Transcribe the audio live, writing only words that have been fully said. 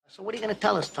So what are you going to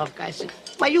tell us, tough guys?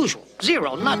 My usual.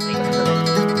 Zero, nothing.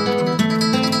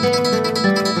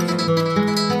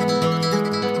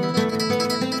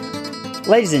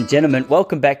 Ladies and gentlemen,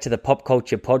 welcome back to the Pop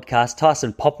Culture Podcast.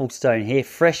 Tyson Popplestone here,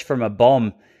 fresh from a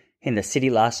bomb in the city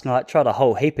last night. Tried a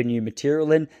whole heap of new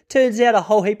material, and turns out a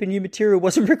whole heap of new material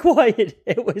wasn't required.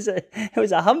 It was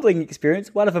a humbling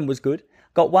experience. One of them was good.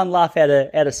 Got one laugh out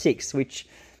of six, which,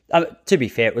 to be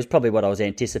fair, it was probably what I was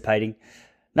anticipating.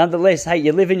 Nonetheless, hey,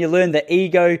 you live and you learn. The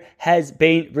ego has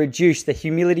been reduced. The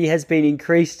humility has been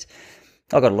increased.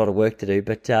 I've got a lot of work to do,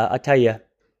 but I tell you,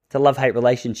 it's a love-hate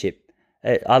relationship.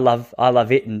 I love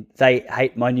it, and they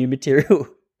hate my new material.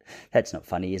 That's not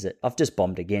funny, is it? I've just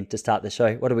bombed again to start the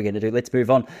show. What are we going to do? Let's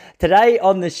move on. Today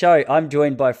on the show, I'm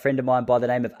joined by a friend of mine by the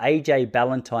name of AJ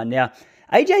Ballantyne. Now,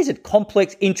 AJ's a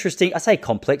complex, interesting. I say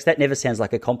complex, that never sounds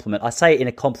like a compliment. I say it in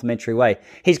a complimentary way.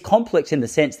 He's complex in the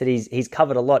sense that he's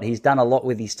covered a lot. He's done a lot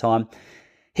with his time.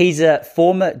 He's a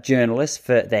former journalist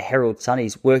for the Herald Sun.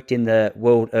 He's worked in the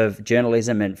world of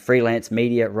journalism and freelance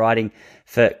media writing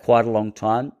for quite a long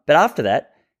time. But after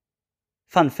that,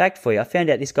 fun fact for you, I found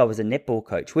out this guy was a netball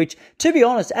coach, which, to be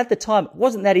honest, at the time,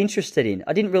 wasn't that interested in.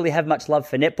 I didn't really have much love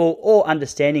for netball or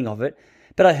understanding of it.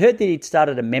 But I heard that he'd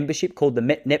started a membership called the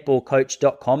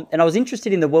netballcoach.com, and I was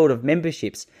interested in the world of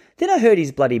memberships. Then I heard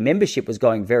his bloody membership was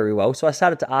going very well, so I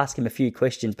started to ask him a few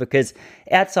questions because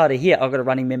outside of here, I've got a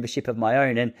running membership of my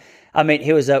own. And I mean,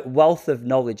 he was a wealth of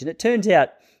knowledge, and it turns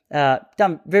out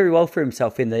done very well for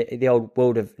himself in the old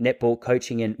world of netball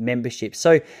coaching and membership.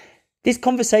 So this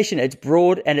conversation, it's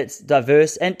broad and it's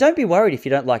diverse, and don't be worried if you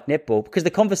don't like netball, because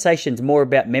the conversation's more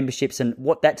about memberships and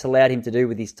what that's allowed him to do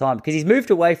with his time, because he's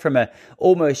moved away from a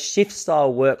almost shift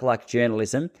style work like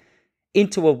journalism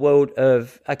into a world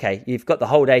of, okay, you've got the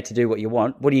whole day to do what you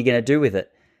want. What are you going to do with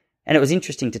it? And it was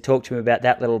interesting to talk to him about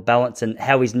that little balance and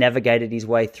how he's navigated his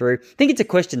way through. I think it's a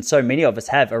question so many of us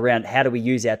have around how do we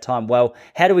use our time well?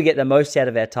 How do we get the most out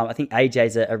of our time? I think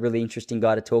AJ's a really interesting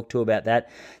guy to talk to about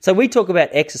that. So we talk about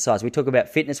exercise, we talk about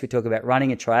fitness, we talk about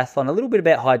running and triathlon, a little bit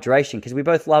about hydration because we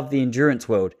both love the endurance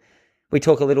world. We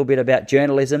talk a little bit about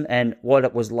journalism and what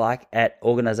it was like at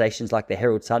organizations like the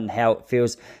Herald Sun and how it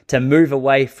feels to move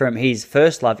away from his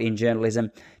first love in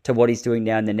journalism to what he's doing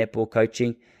now in the netball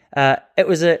coaching. It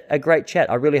was a great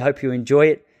chat. I really hope you enjoy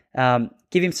it.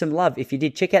 Give him some love. If you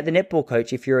did, check out the Netball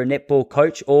Coach. If you're a netball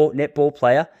coach or netball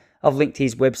player, I've linked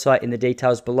his website in the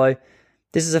details below.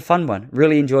 This is a fun one.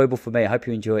 Really enjoyable for me. I hope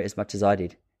you enjoy it as much as I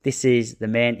did. This is the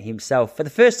man himself. For the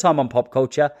first time on Pop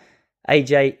Culture,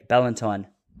 AJ Ballantyne.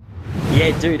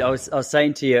 Yeah, dude, I was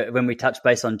saying to you when we touched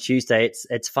base on Tuesday,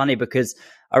 it's funny because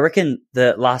I reckon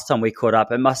the last time we caught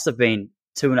up, it must have been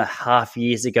 2.5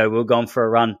 years ago. We were going for a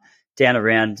run down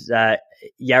around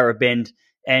Yarra Bend,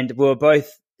 and we were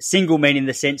both single men in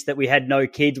the sense that we had no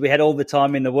kids. We had all the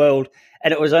time in the world.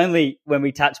 And it was only when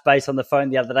we touched base on the phone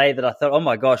the other day that I thought, oh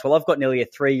my gosh, well, I've got nearly a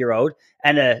 3-year-old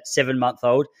and a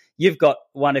 7-month-old. You've got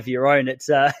one of your own. It's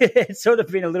it's sort of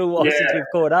been a little while since we've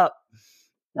caught up.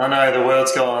 I know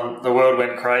the world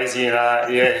went crazy,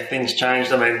 and things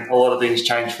changed. I mean, a lot of things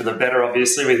changed for the better,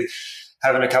 obviously, with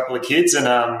having a couple of kids, and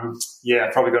I've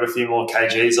probably got a few more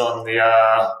kgs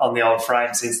on the old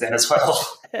frame since then as well.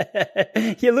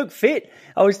 You look fit.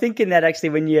 I was thinking that actually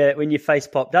when your face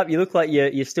popped up, you look like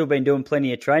you've still been doing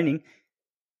plenty of training.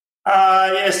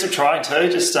 Still trying to.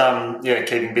 Just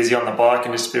keeping busy on the bike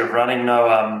and just a bit of running.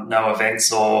 No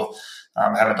events or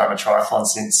haven't done a triathlon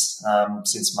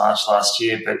since March last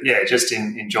year. But yeah, just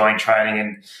enjoying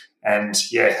training and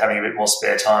having a bit more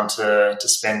spare time to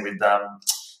spend with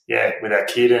with our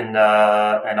kid and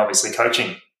obviously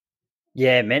coaching.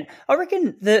 Yeah, man. I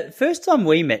reckon the first time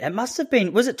we met, it must have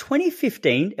been, was it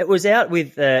 2015? It was out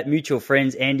with mutual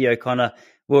friends, Andy O'Connor.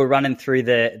 We were running through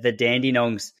the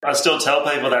Dandenongs. I still tell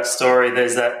people that story.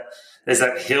 There's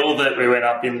that hill that we went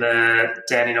up in the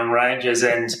Dandenong Ranges,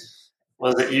 and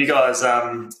was it you guys,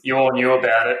 you all knew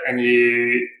about it, and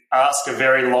you ask a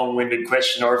very long-winded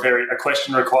question or a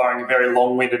question requiring a very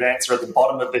long-winded answer at the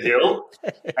bottom of the hill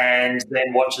and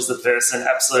then watch as the person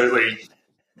absolutely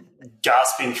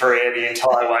gasping for air the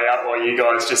entire way up while you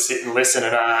guys just sit and listen.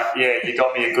 And you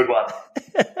got me a good one.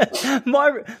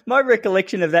 My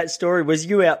recollection of that story was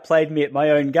you outplayed me at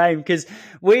my own game because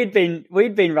we'd been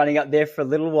running up there for a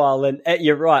little while, and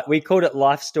you're right, we called it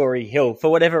Life Story Hill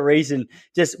for whatever reason.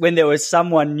 Just when there was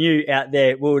someone new out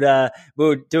there, we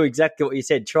would do exactly what you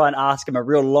said, try and ask them a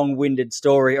real long-winded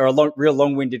story or real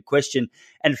long-winded question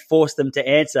and force them to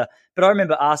answer. But I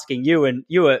remember asking you, and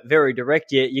you were very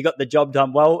direct. You got the job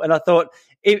done well, and I thought,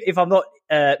 if I'm not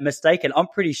mistaken, I'm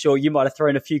pretty sure you might have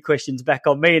thrown a few questions back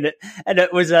on me, and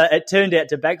it turned out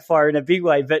to backfire in a big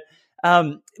way. But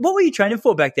What were you training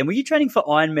for back then? Were you training for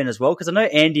Ironman as well? Because I know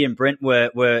Andy and Brent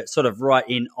were sort of right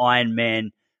in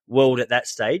Ironman world at that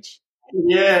stage.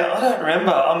 Yeah, I don't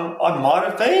remember. I might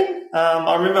have been.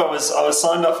 I remember I was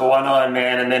signed up for one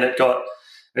Ironman, and then it got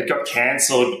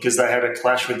cancelled because they had a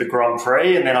clash with the Grand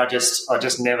Prix, and then I just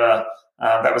never.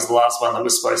 That was the last one that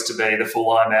was supposed to be the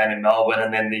full Ironman in Melbourne,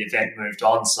 and then the event moved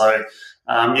on. So,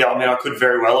 I could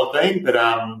very well have been, but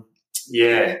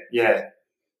yeah.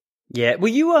 Yeah. Were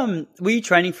you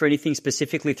training for anything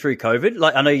specifically through COVID?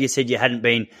 Like, I know you said you hadn't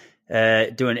been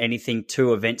doing anything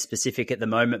too event specific at the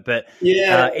moment, but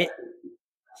I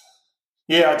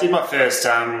did my first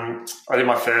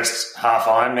half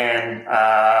Ironman.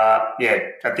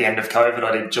 At the end of COVID,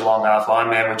 I did Geelong half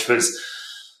Ironman,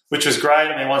 which was great.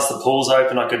 I mean, once the pool's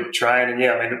open, I could train, and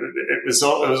it was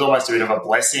almost a bit of a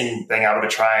blessing being able to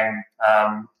train,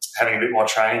 having a bit more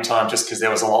training time, just because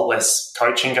there was a lot less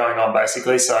coaching going on,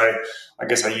 basically. So I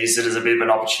guess I used it as a bit of an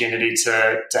opportunity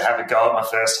to have a go at my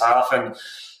first half, and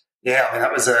yeah, I mean,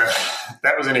 that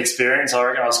was an experience. I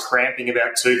reckon I was cramping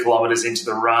about 2 kilometres into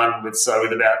the run with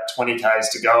about 20 Ks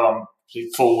to go. I'm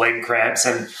full leg cramps,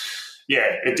 and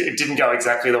yeah, it didn't go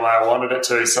exactly the way I wanted it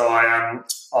to. So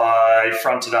I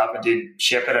fronted up and did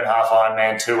Shepherd and half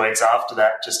Ironman 2 weeks after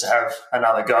that, just to have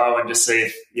another go and just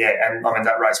see and I mean,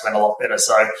 that race went a lot better.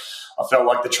 So I felt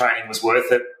like the training was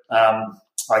worth it.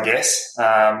 I guess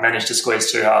managed to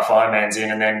squeeze 2 half Ironmans in,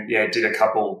 and then did a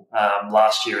couple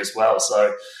last year as well.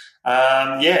 So.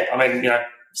 I mean,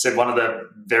 said one of the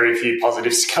very few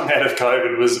positives to come out of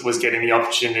COVID was getting the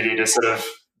opportunity to sort of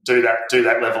do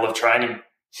that level of training.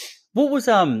 What was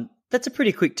that's a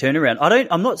pretty quick turnaround.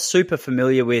 I'm not super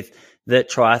familiar with the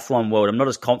triathlon world. I'm not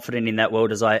as confident in that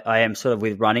world as I am sort of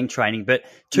with running training, but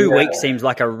 2 weeks seems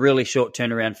like a really short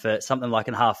turnaround for something like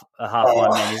a half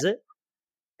Ironman, is it?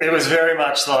 It was very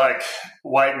much like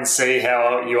wait and see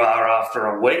how you are after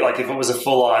a week. Like if it was a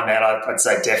full Ironman, I'd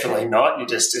say definitely not. It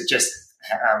just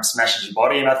smashes your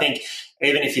body. And I think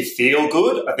even if you feel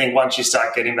good, I think once you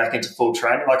start getting back into full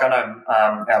training, like I know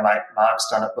our mate Mark's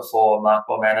done it before, Mark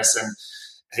Bormanis, and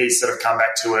he's sort of come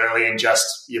back too early and just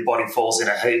your body falls in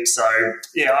a heap. So,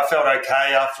 yeah, I felt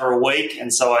okay after a week,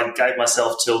 and so I gave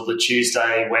myself till the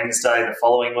Tuesday, Wednesday, the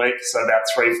following week, so about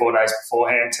 3-4 days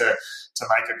beforehand to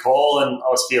make a call, and I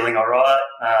was feeling all right.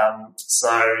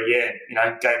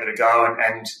 Gave it a go,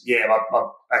 and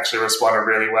I actually responded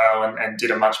really well and did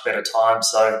a much better time.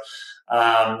 So,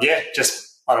 I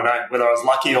don't know whether I was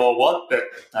lucky or what, but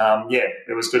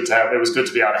it was good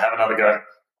to be able to have another go.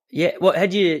 Yeah, well,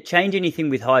 had you changed anything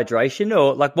with hydration,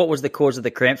 or like what was the cause of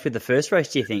the cramps with the first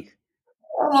race, do you think?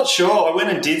 I'm not sure. I went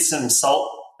and did some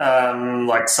salt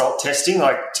testing,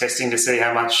 to see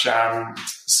how much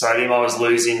sodium I was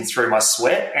losing through my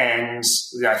sweat, and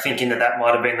thinking that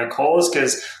might have been the cause,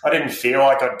 because I didn't feel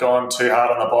like I'd gone too hard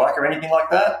on the bike or anything like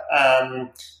that,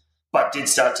 but did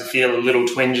start to feel a little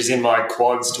twinges in my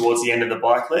quads towards the end of the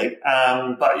bike leg.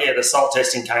 The salt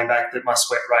testing came back that my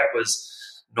sweat rate was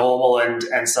normal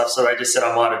and stuff, so they just said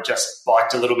I might have just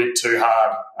biked a little bit too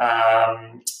hard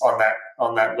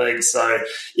on that leg. So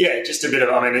just a bit of,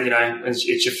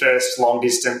 it's your first long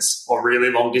distance or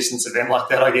really long distance event like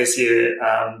that. I guess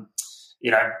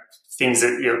things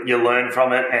that you learn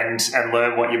from it and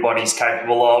learn what your body's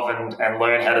capable of and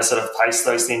learn how to sort of pace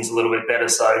those things a little bit better.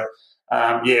 So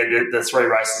the 3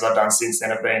 races I've done since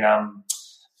then have been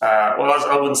I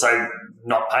wouldn't say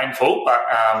not painful, but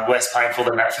less painful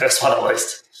than that first one at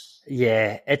least.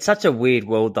 Yeah, it's such a weird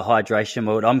world, the hydration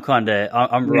world. I'm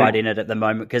right in it at the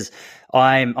moment, because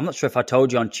I'm not sure if I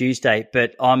told you on Tuesday,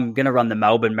 but I'm going to run the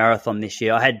Melbourne Marathon this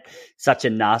year. I had such a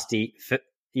nasty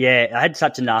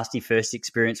first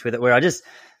experience with it, where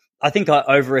I think I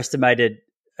overestimated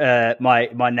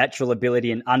my natural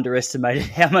ability and underestimated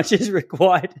how much is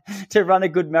required to run a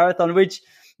good marathon, which,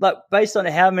 like, based on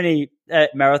how many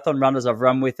marathon runners I've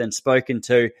run with and spoken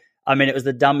to, I mean, it was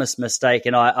the dumbest mistake,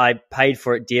 and I paid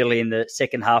for it dearly in the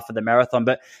second half of the marathon.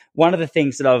 But one of the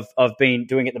things that I've been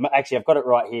doing actually, I've got it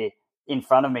right here in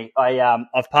front of me.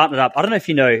 I've partnered up. I don't know if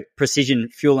you know Precision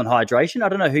Fuel and Hydration. I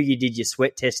don't know who you did your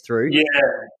sweat test through. Yeah,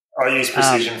 I use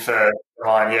Precision for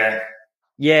mine. Yeah.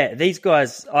 Yeah, these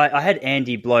guys. I had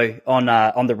Andy Blow on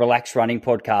the Relax Running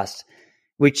podcast,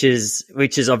 which is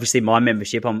obviously my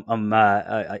membership. I'm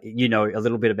a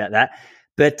little bit about that,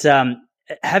 but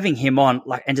having him on,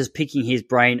 and just picking his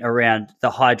brain around the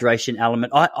hydration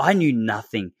element, I knew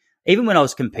nothing. Even when I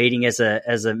was competing as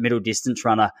a middle distance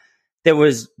runner, there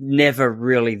was never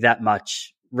really that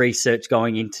much research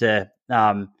going into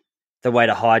the way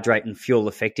to hydrate and fuel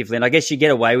effectively. And I guess you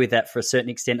get away with that for a certain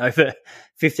extent over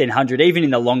 1,500, even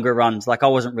in the longer runs. Like, I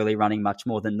wasn't really running much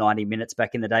more than 90 minutes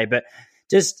back in the day, but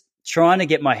just trying to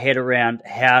get my head around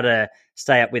how to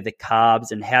stay up with the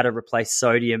carbs and how to replace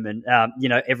sodium and,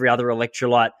 every other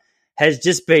electrolyte has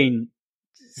just been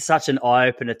such an eye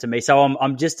opener to me. So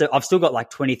I've still got like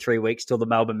 23 weeks till the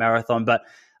Melbourne Marathon, but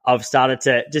I've started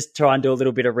to just try and do a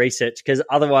little bit of research because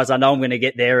otherwise I know I'm going to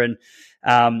get there. And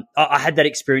I had that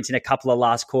experience in a couple of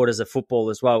last quarters of football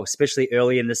as well, especially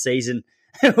early in the season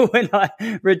when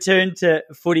I returned to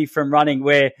footy from running,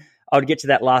 where I would get to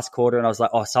that last quarter and I was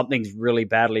like, oh, something's really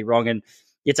badly wrong. And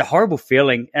it's a horrible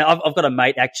feeling. And I've got a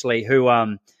mate actually who,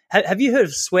 have you heard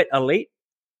of Sweat Elite?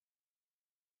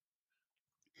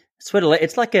 Sweat Elite.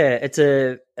 It's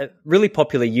a really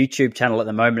popular YouTube channel at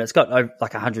the moment. It's got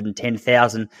like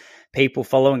 110,000 people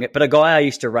following it. But a guy I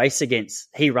used to race against,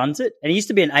 he runs it, and he used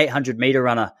to be an 800-meter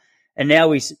runner, and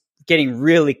now he's getting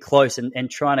really close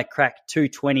and trying to crack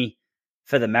 220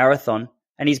 for the marathon.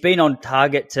 And he's been on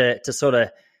target to sort of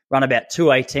run about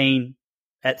 218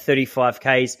 at 35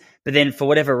 Ks. But then for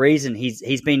whatever reason,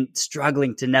 he's been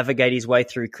struggling to navigate his way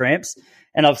through cramps.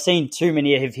 And I've seen too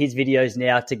many of his videos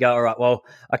now to go, all right, well,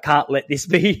 I can't let this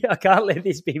be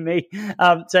me.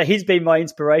 So he's been my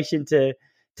inspiration to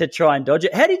try and dodge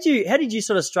it. How did you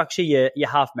sort of structure your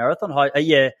half marathon,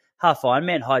 your half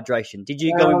Ironman hydration? Did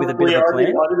you go in with a bit of a plan?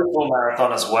 I did a full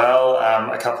marathon as well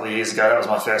a couple of years ago. That was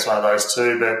my first one of those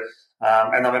too. But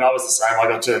and I mean, I was the same. I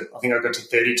think I got to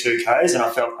 32 Ks and I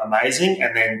felt amazing.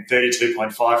 And then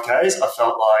 32.5 Ks, I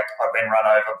felt like I'd been run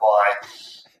over by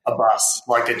a bus.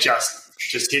 Like it just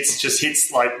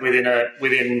hits like within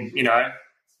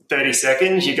 30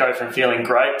 seconds, you go from feeling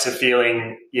great to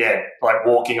feeling, like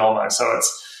walking almost. So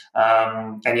it's,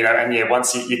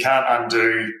 once you can't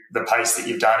undo the pace that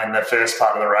you've done in the first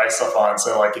part of the race, I find.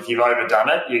 So like if you've overdone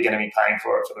it, you're going to be paying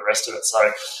for it for the rest of it.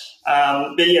 So,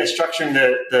 structuring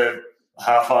the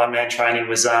half Ironman training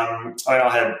was, I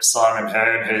had Simon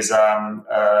Hearn, who's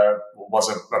was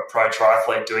a pro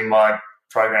triathlete, doing my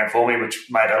program for me, which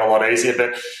made it a lot easier.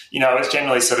 But, it was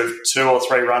generally sort of 2 or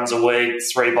 3 runs a week,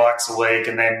 3 bikes a week,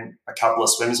 and then a couple of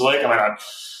swims a week. I mean,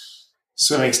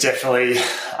 swimming's definitely,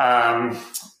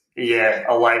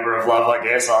 a labour of love, I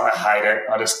guess. I hate it.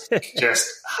 I just hate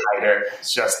it.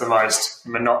 It's just the most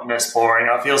monotonous, boring.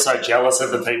 I feel so jealous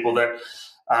of the people that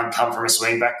come from a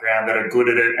swimming background that are good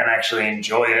at it and actually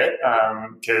enjoy it,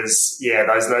 because,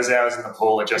 those hours in the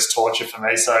pool are just torture for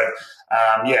me. So,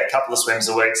 a couple of swims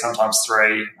a week, sometimes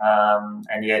 3,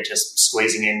 just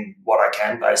squeezing in what I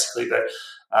can, basically. But,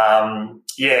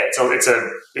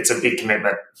 it's a big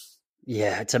commitment.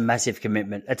 Yeah, it's a massive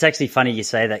commitment. It's actually funny you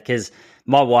say that because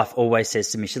my wife always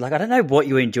says to me, she's like, I don't know what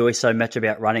you enjoy so much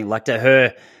about running. Like to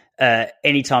her,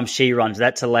 anytime she runs,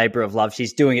 that's a labour of love.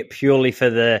 She's doing it purely for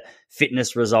the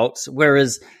fitness results.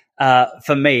 Whereas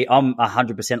for me, I'm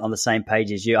 100% on the same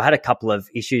page as you. I had a couple of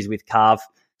issues with calf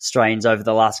strains over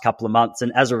the last couple of months,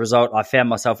 and as a result, I found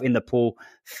myself in the pool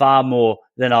far more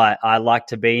than I like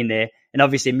to be in there. And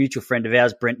obviously a mutual friend of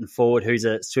ours, Brenton Ford, who's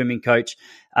a swimming coach,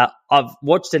 I've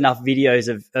watched enough videos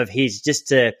of his just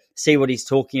to see what he's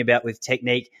talking about with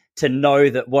technique, to know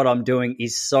that what I'm doing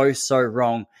is so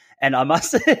wrong. And I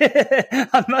must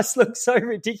look so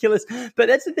ridiculous. But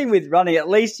that's the thing with running. At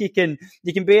least you can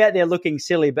be out there looking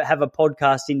silly, but have a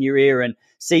podcast in your ear and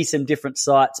see some different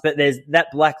sights. But there's that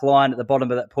black line at the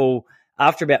bottom of that pool.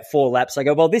 After about 4 laps, I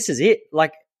go, well, this is it.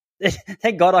 Like,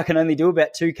 thank God I can only do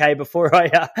about 2K before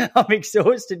I'm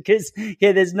exhausted, because,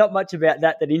 there's not much about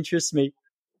that interests me.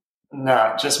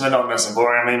 No, just monotonous and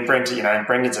boring. I mean,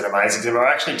 Brendan's an amazing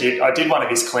team. I did one of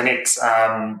his clinics,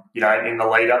 in the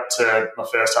lead up to my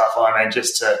first half Ironman,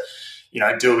 just to,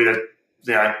 do a bit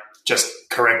of, just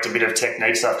correct a bit of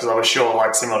technique stuff, because I was sure,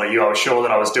 like similar to you, I was sure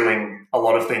that I was doing a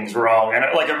lot of things wrong, and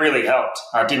it really helped.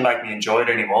 It didn't make me enjoy it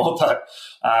anymore, but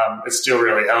it still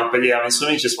really helped. But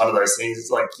swimming's just one of those things.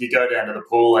 It's like you go down to the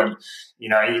pool and,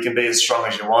 you can be as strong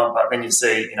as you want, but then you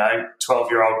see,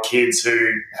 12-year-old kids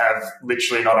who have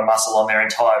literally not a muscle on their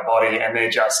entire body, and they're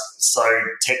just so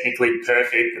technically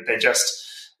perfect that they're just,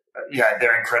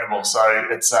 they're incredible. So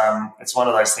it's one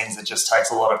of those things that just takes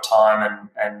a lot of time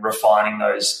and refining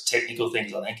those technical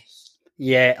things, I think.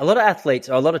 Yeah, a lot of athletes,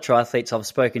 or a lot of triathletes I've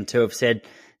spoken to have said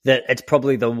that it's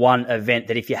probably the one event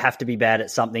that if you have to be bad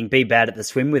at something, be bad at the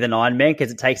swim with an Ironman,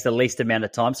 because it takes the least amount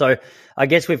of time. So I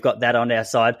guess we've got that on our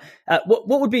side. What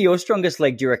would be your strongest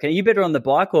leg, do you reckon? Are you better on the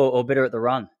bike or better at the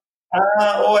run?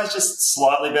 Always just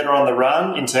slightly better on the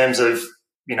run in terms of,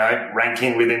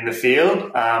 ranking within the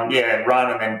field.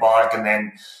 Run and then bike and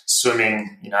then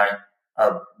swimming,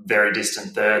 a very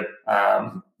distant third.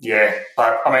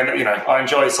 But I mean, I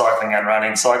enjoy cycling and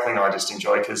running. Cycling I just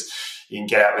enjoy because you can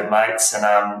get out with mates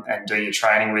and do your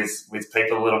training with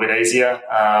people a little bit easier.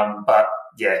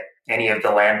 any of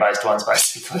the land-based ones,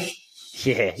 basically.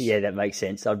 Yeah, that makes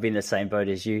sense. I'd be in the same boat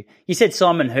as you. You said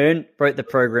Simon Hearn broke the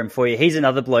program for you. He's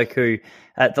another bloke who,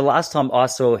 the last time I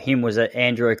saw him was at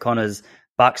Andrew O'Connor's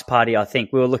Bucks party, I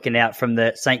think. We were looking out from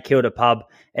the St Kilda pub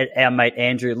at our mate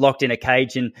Andrew, locked in a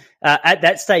cage. And at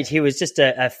that stage, he was just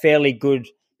a fairly good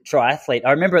triathlete.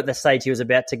 I remember at the stage he was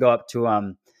about to go up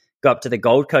to the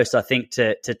Gold Coast, I think,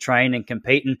 to train and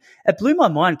compete. And it blew my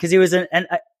mind because he was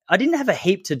I didn't have a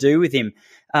heap to do with him.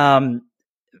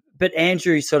 But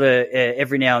Andrew sort of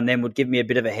every now and then would give me a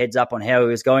bit of a heads up on how he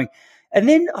was going. And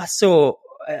then I saw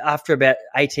after about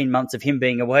 18 months of him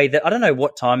being away that I don't know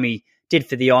what time he did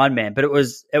for the Ironman, but it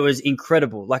was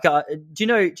incredible. Like, do you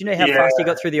know how fast he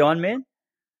got through the Ironman?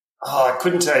 Oh, I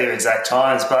couldn't tell you exact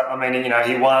times, but I mean, he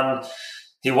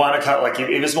won a couple. Like,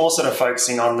 he was more sort of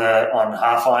focusing on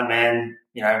half Ironman,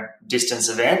 distance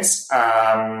events,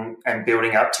 and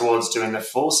building up towards doing the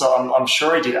full. So I'm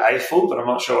sure he did a full, but I'm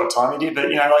not sure what time he did.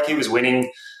 But he was winning. He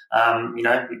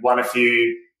won a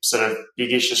few sort of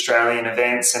biggish Australian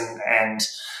events and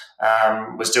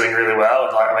was doing really well.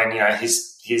 And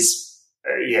he's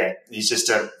just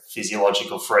a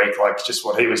physiological freak. Like, just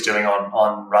what he was doing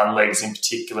on run legs in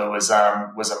particular was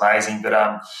amazing.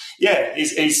 But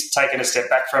he's taken a step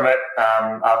back from it.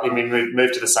 He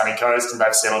moved to the sunny coast and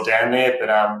they've settled down there. But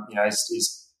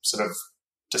he's sort of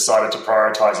decided to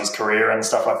prioritise his career and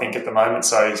stuff, I think, at the moment.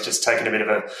 So he's just taken a bit of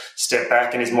a step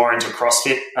back and he's more into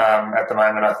CrossFit at the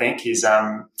moment. I think his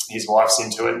wife's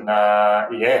into it, and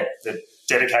they're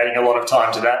dedicating a lot of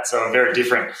time to that. So very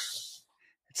different.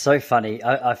 It's so funny.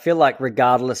 I feel like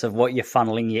regardless of what you're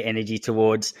funneling your energy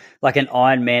towards, like an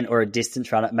Ironman or a distance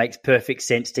run, it makes perfect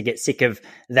sense to get sick of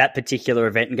that particular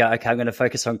event and go, okay, I'm going to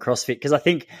focus on CrossFit, because I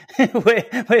think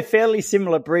we're fairly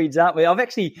similar breeds, aren't we? I've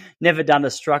actually never done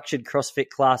a structured CrossFit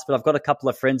class, but I've got a couple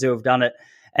of friends who have done it.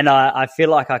 And I feel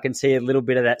like I can see a little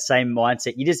bit of that same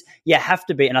mindset. You have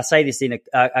to be, and I say this in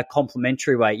a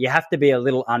complimentary way, you have to be a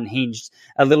little unhinged,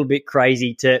 a little bit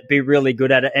crazy to be really good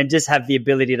at it and just have the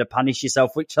ability to punish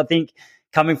yourself, which I think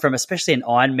coming from especially an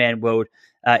Ironman world,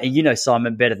 and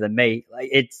Simon better than me,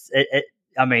 it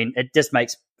just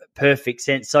makes perfect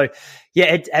sense. So,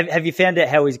 have you found out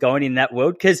how he's going in that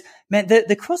world? Because, man,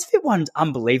 the CrossFit one's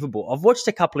unbelievable. I've watched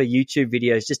a couple of YouTube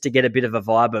videos just to get a bit of a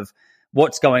vibe of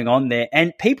what's going on there,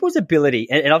 and people's ability,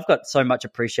 and I've got so much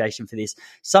appreciation for this,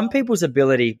 some people's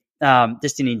ability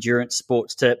just in endurance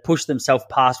sports to push themselves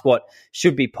past what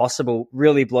should be possible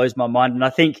really blows my mind. And I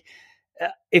think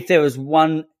if there was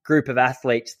one group of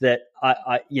athletes that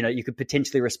you could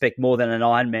potentially respect more than an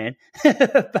Ironman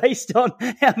based on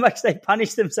how much they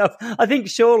punish themselves, I think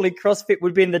surely CrossFit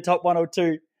would be in the top one or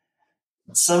two.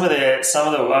 Some of the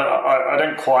I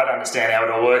don't quite understand how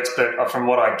it all works, but from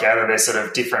what I gather, there's sort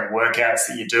of different workouts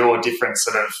that you do or different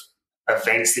sort of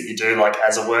events that you do, like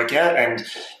as a workout. And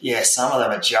some of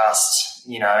them are just,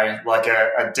 like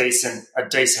a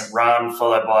decent run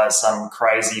followed by some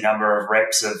crazy number of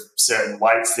reps of certain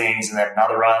weights things, and then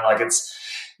another run. Like I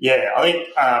think.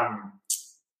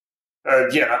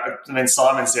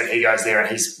 Simon said he goes there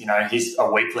and he's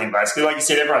a weakling basically. Like you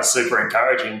said, everyone's super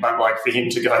encouraging, but like for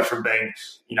him to go from being,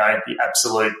 the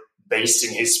absolute beast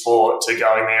in his sport to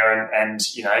going there and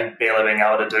barely being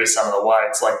able to do some of the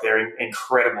weights, like they're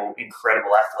incredible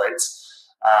athletes.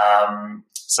 I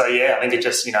think it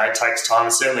just, it takes time.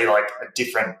 It's certainly like a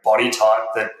different body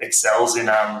type that excels in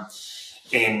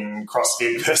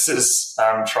CrossFit versus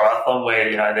triathlon,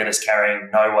 where they're just carrying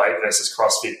no weight, versus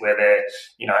CrossFit where they're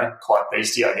quite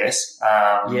beasty, I guess.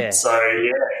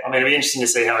 It'll be interesting to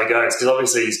see how he goes, because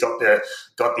obviously he's got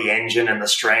the engine and the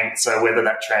strength. So whether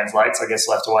that translates, I guess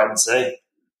we'll have to wait and see.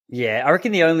 Yeah, I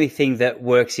reckon the only thing that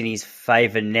works in his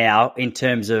favour now in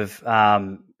terms of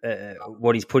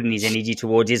what he's putting his energy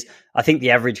towards is, I think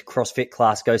the average CrossFit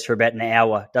class goes for about an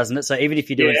hour, doesn't it? So even if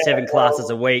you're doing 7 classes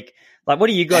a week, like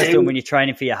what are you guys doing when you're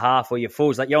training for your half or your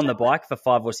fulls? Like you're on the bike for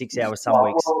 5 or 6 hours some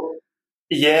weeks.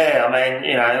 Yeah, like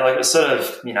it's sort of,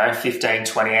 15,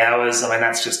 20 hours.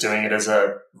 That's just doing it as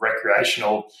a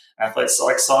recreational athlete. So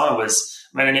like Simon was,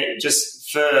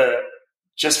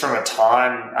 just from a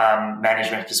time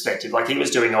management perspective, like he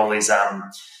was doing all these,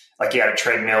 like he had a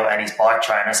treadmill and his bike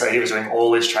trainer, so he was doing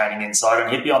all his training inside,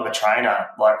 and he'd be on the trainer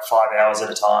like 5 hours at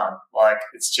a time. Like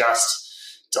it's just,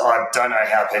 I don't know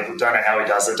how he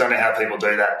does it. Don't know how people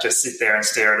do that. Just sit there and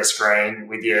stare at a screen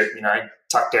with your,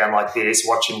 tucked down like this,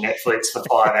 watching Netflix for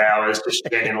 5 hours, just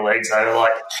bending the legs over.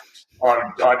 Like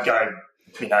I'd go,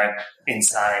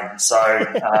 insane. So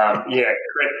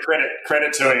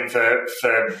credit to him for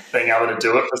being able to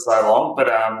do it for so long. But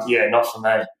not for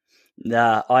me.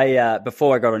 Nah, I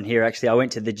before I got on here, actually, I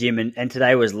went to the gym and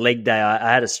today was leg day.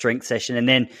 I had a strength session, and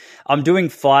then I'm doing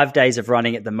 5 days of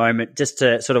running at the moment just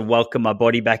to sort of welcome my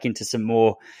body back into some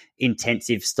more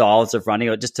intensive styles of running,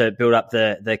 or just to build up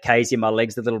the K's in my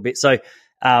legs a little bit. So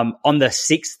on the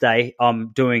 6th day, I'm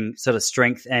doing sort of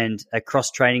strength and a cross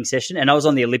training session, and I was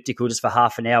on the elliptical just for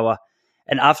half an hour.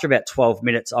 And after about 12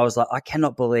 minutes, I was like, I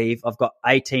cannot believe I've got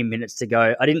 18 minutes to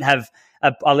go.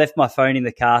 I left my phone in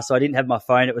the car, so I didn't have my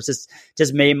phone. It was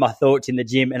just me and my thoughts in the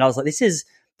gym. And I was like, this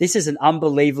is an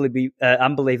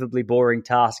unbelievably boring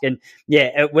task. And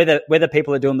yeah, whether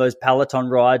people are doing those Peloton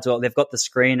rides or they've got the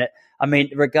screen, I mean,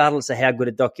 regardless of how good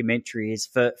a documentary is,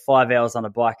 for 5 hours on a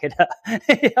bike,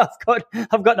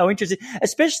 I've got no interest in,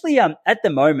 especially at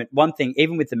the moment. One thing,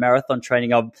 even with the marathon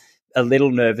training, I'm a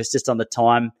little nervous just on the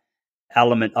time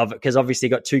element of it, because obviously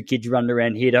got 2 kids running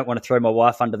around here. Don't want to throw my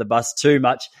wife under the bus too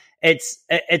much.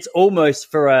 It's almost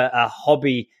for a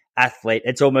hobby athlete,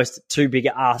 it's almost too big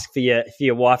a ask for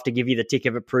your wife to give you the tick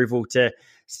of approval to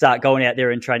start going out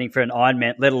there and training for an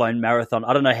Ironman, let alone marathon.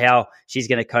 I don't know how she's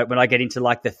going to cope when I get into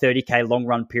like the 30K long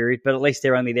run period, but at least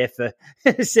they're only there for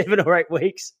 7 or 8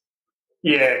 weeks.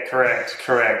 Yeah, correct.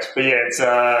 But yeah, it's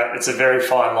a very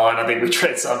fine line. I think we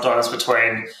tread sometimes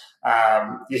between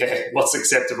what's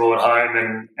acceptable at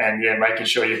home and making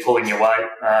sure you're pulling your weight.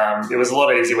 It was a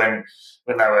lot easier when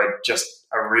they were just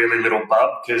a really little bub,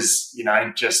 because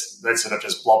just they sort of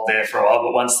just blob there for a while.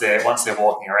 But once they're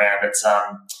walking around, it's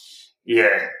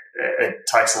it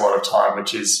takes a lot of time,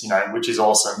 which is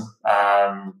awesome.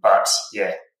 But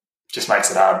yeah, just makes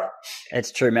it hard.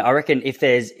 It's true, man. I reckon if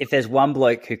there's one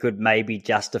bloke who could maybe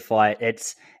justify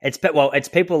it, it's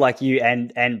people like you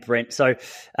and Brent. So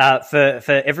for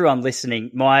everyone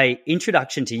listening, my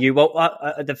introduction to you,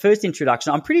 the first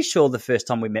introduction, I'm pretty sure the first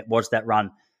time we met was that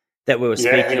run that we were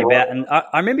speaking about. And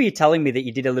I remember you telling me that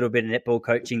you did a little bit of netball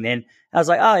coaching then. I was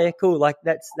like, oh yeah, cool. Like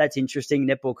that's interesting,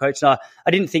 netball coach. And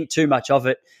I didn't think too much of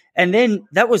it. And then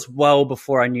that was well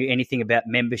before I knew anything about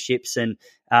memberships and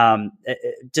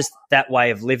just that way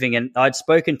of living. And I'd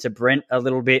spoken to Brent a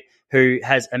little bit, who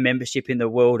has a membership in the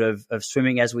world of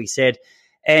swimming, as we said.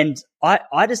 And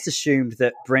I just assumed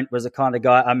that Brent was the kind of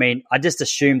guy, I mean, I just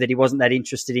assumed that he wasn't that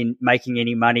interested in making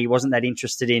any money. He wasn't that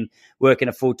interested in working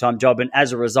a full-time job. And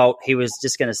as a result, he was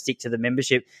just going to stick to the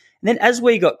membership. And then as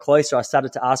we got closer, I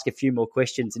started to ask a few more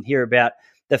questions and hear about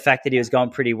the fact that he was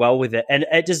going pretty well with it. And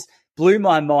it just blew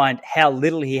my mind how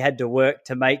little he had to work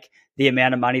to make the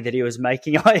amount of money that he was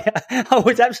making. I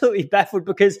was absolutely baffled,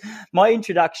 because my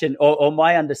introduction or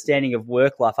my understanding of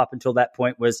work life up until that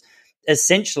point was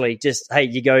essentially just, hey,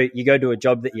 you go do a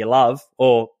job that you love,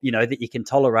 or that you can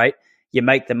tolerate. You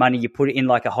make the money, you put it in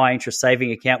like a high interest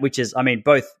saving account, which is, I mean,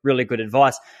 both really good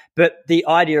advice. But the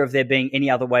idea of there being any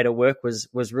other way to work was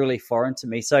really foreign to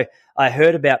me. So I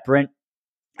heard about Brent,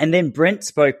 and then Brent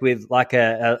spoke with like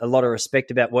a lot of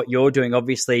respect about what you're doing,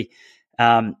 obviously,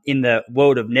 in the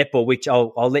world of netball, which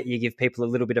I'll let you give people a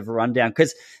little bit of a rundown,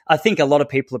 because I think a lot of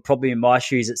people are probably in my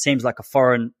shoes. It seems like a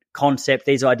foreign concept.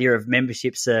 These idea of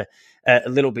memberships are a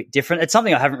little bit different. It's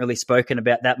something I haven't really spoken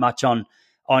about that much on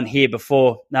here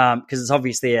before, because it's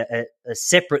obviously a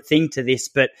separate thing to this,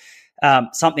 but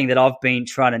something that I've been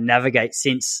trying to navigate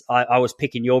since I was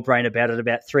picking your brain about it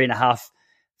about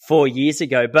 3.5-4 years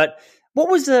ago. But what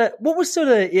was sort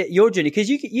of your journey? Because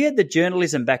you had the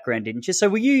journalism background, didn't you? So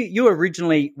were you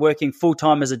originally working full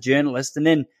time as a journalist, and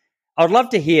then I'd love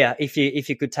to hear if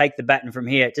you could take the baton from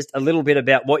here, just a little bit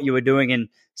about what you were doing and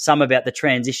some about the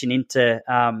transition into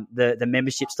the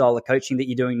membership style of coaching that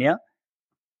you're doing now.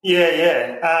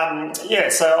 Yeah.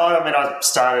 So I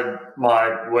started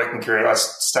my working career. I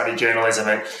studied journalism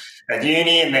at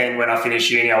uni, and then when I finished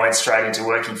uni, I went straight into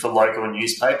working for local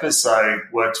newspapers. So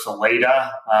worked for Leader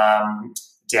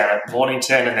down at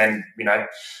Mornington, and then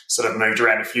sort of moved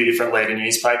around a few different Leader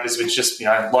newspapers, which just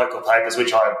local papers,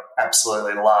 which I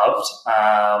absolutely loved.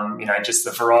 Just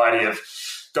the variety of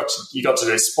you got to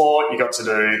do sport, you got to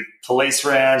do police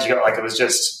rounds, it was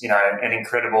just an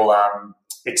incredible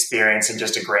experience and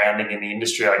just a grounding in the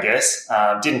industry, I guess.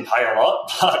 Didn't pay a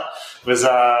lot, but was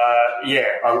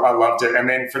I loved it. And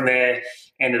then from there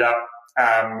ended up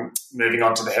moving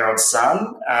on to the Herald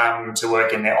Sun to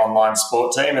work in their online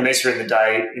sport team. And these were in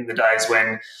the days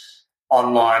when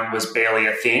online was barely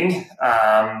a thing.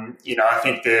 I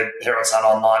think the Herald Sun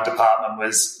online department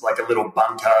was like a little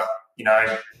bunker,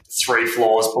 3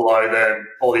 floors below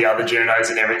all the other journos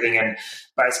and everything. And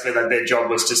basically their job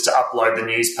was just to upload the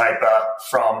newspaper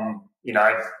from,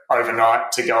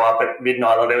 overnight to go up at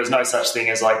midnight. There was no such thing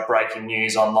as like breaking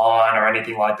news online or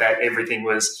anything like that. Everything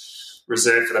was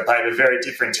reserved for the paper. Very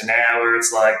different to now, where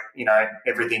it's like,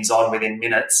 everything's on within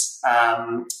minutes.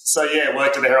 So yeah,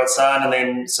 worked at the Herald Sun, and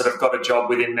then sort of got a job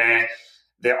within their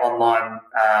online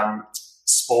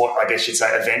sport, I guess you'd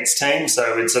say, events team.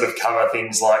 So we'd sort of cover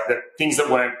things like things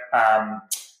that weren't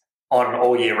on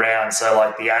all year round. So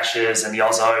like the Ashes and the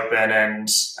Oz Open and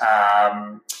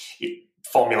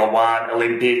Formula One,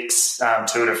 Olympics,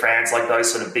 Tour de France, like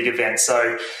those sort of big events.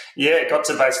 So yeah, got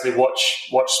to basically watch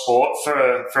sport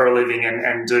for a living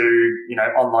and do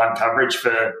online coverage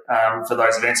for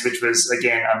those events, which was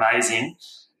again amazing.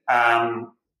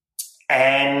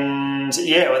 And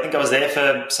yeah, I think I was there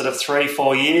for sort of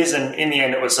 3-4 years, and in the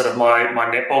end, it was sort of my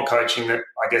netball coaching that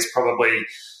I guess probably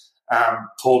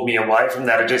pulled me away from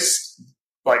that. It just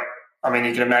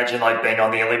you can imagine like being on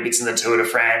the Olympics and the Tour de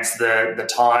France, the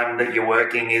time that you're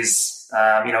working is,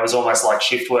 it was almost like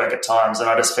shift work at times. And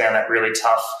I just found that really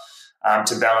tough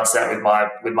to balance that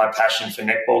with my passion for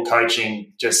netball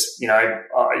coaching. Just, I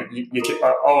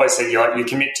always said you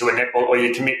commit to a netball, or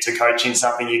you commit to coaching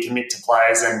something, you commit to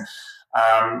players, and,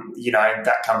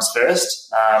 that comes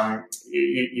first.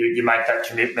 You make that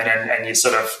commitment, and you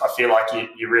sort of, I feel like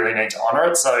you really need to honour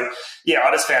it. So yeah, I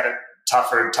just found it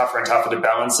tougher and tougher to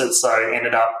balance it. So I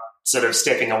ended up sort of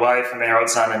stepping away from the Herald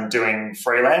Sun and doing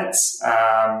freelance.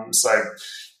 So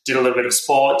did a little bit of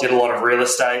sport, did a lot of real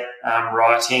estate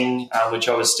writing, which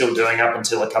I was still doing up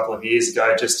until a couple of years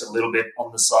ago, just a little bit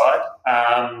on the side.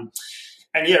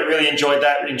 And yeah, really enjoyed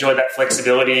that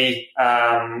flexibility,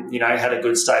 had a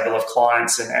good stable of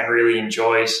clients and really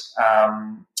enjoyed,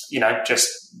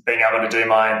 just being able to do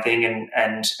my own thing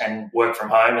and work from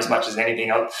home as much as anything.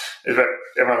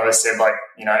 Everyone always said, like,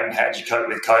 how'd you cope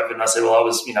with COVID? And I said, well, I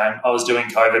was doing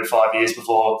COVID 5 years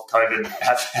before COVID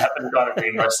happened kind of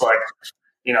thing. I was like,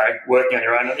 working on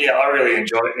your own. Yeah, I really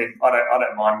enjoy it. And I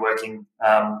don't mind working,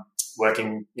 by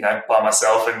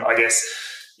myself. And I guess,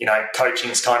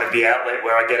 coaching is kind of the outlet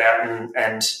where I get out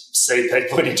and see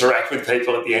people and interact with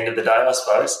people at the end of the day, I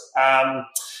suppose.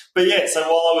 But yeah, so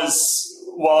while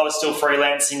I was still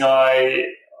freelancing, I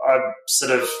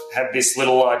sort of had this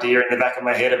little idea in the back of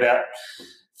my head about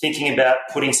thinking about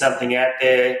putting something out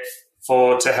there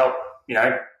to help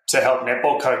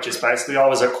netball coaches. Basically, I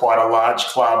was at quite a large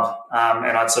club,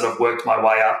 and I'd sort of worked my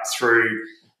way up through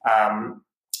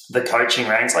the coaching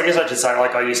ranks. I guess I should say,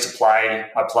 like, I used to play.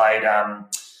 I played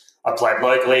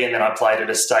locally, and then I played at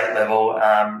a state level,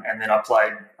 and then I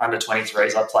played under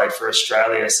 23s. I played for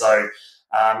Australia, so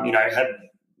had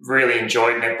really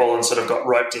enjoyed netball and sort of got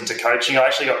roped into coaching. I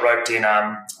actually got roped in,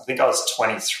 I think I was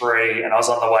 23, and I was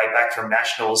on the way back from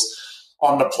nationals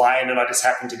on the plane, and I just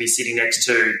happened to be sitting next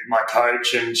to my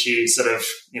coach, and she sort of,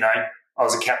 I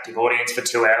was a captive audience for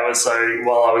 2 hours. So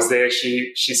while I was there,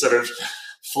 she sort of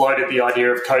floated the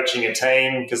idea of coaching a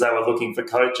team because they were looking for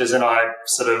coaches, and I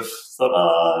sort of thought,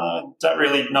 I don't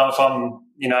really know if I'm,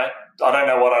 I don't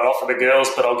know what I'd offer the girls,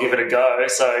 but I'll give it a go.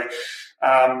 So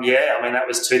that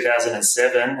was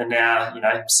 2007, and now,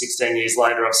 16 years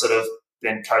later, I've sort of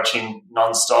been coaching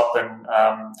nonstop, and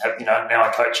now I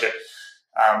coach at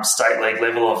state league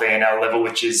level or VNL level,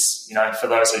 which is, for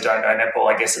those who don't know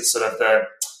netball, I guess it's sort of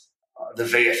the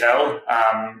VFL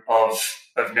of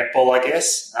netball, I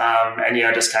guess.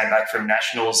 I just came back from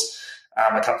nationals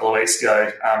a couple of weeks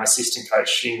ago, assistant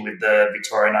coaching with the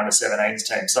Victorian under-17s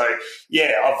team. So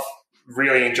yeah, I've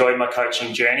really enjoyed my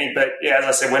coaching journey. But yeah, as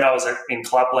I said, when I was in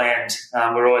clubland,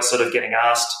 we're always sort of getting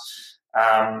asked,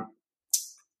 can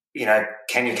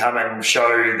you come and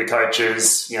show the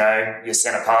coaches, your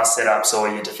centre pass setups or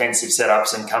your defensive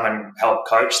setups, and come and help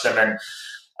coach them? And,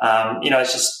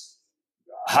 it's just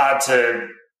hard to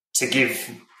give,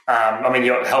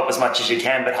 you help as much as you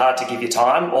can, but hard to give your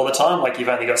time all the time. Like, you've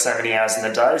only got so many hours in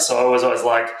the day. So I was always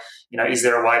like, is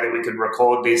there a way that we could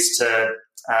record this to,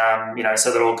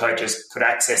 so that all coaches could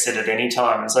access it at any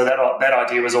time? And so that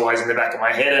idea was always in the back of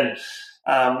my head. And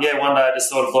one day I just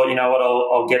thought, you know what,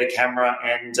 I'll get a camera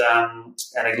and a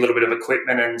little bit of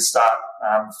equipment and start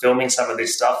filming some of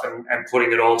this stuff and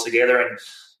putting it all together and,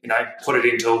 put it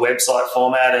into a website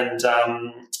format. And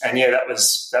that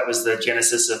was the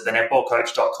genesis of the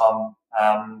netballcoach.com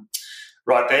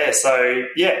right there. So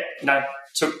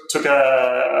took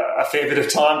a fair bit of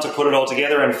time to put it all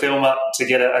together and film up to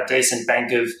get a decent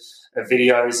bank of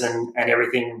videos and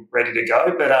everything ready to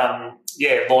go. But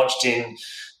launched in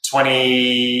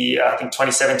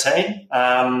 2017.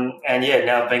 Now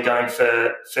I've been going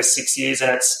for 6 years,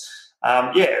 and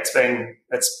it's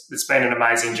been an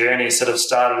amazing journey. Sort of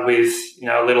started with,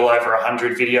 a little over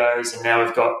 100 videos, and now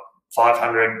we've got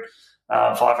 500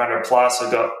 plus.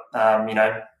 We've got,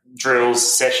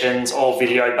 drills, sessions, all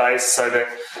video based. So that,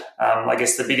 I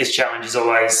guess the biggest challenge is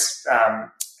always,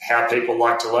 how people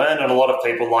like to learn, and a lot of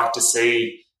people like to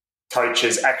see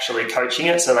coaches actually coaching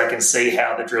it so they can see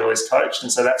how the drill is coached.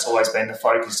 And so that's always been the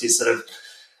focus, is sort of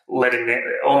letting them,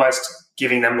 almost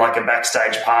giving them like a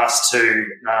backstage pass to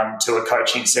a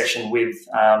coaching session with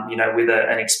with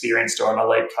an experienced or an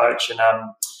elite coach. And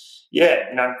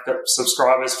got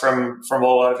subscribers from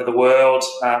all over the world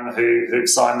who've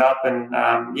signed up, and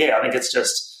I think it's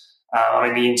just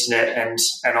the internet and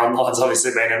online's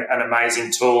obviously been an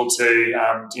amazing tool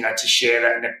to share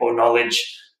that netball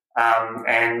knowledge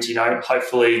and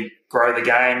hopefully grow the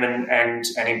game and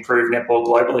improve netball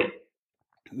globally.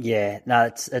 Yeah, no,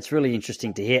 it's really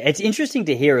interesting to hear. It's interesting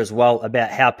to hear as well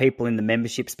about how people in the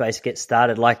membership space get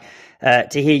started. Like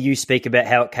to hear you speak about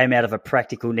how it came out of a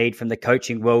practical need from the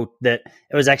coaching world, that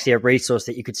it was actually a resource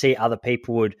that you could see other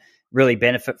people would really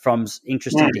benefit from. Is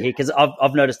interesting to hear, because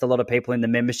I've noticed a lot of people in the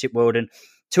membership world, and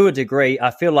to a degree,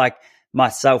 I feel like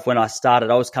myself when I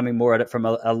started, I was coming more at it from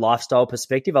a lifestyle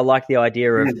perspective. I like the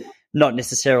idea of not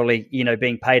necessarily,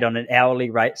 being paid on an hourly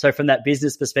rate. So from that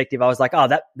business perspective, I was like, oh,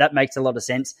 that makes a lot of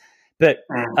sense. But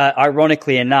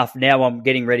ironically enough, now I'm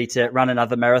getting ready to run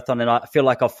another marathon, and I feel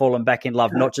like I've fallen back in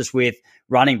love, not just with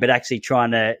running, but actually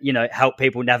trying to, help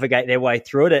people navigate their way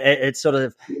through it. It sort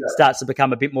of starts to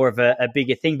become a bit more of a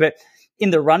bigger thing. But in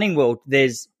the running world,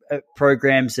 there's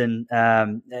programs and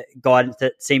guidance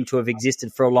that seem to have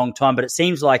existed for a long time. But it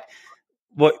seems like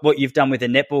what you've done with a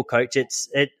netball coach,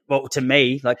 to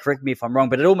me, like, correct me if I'm wrong,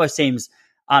 but it almost seems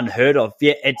unheard of.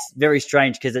 Yeah, it's very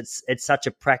strange because it's such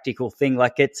a practical thing.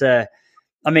 Like there's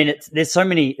so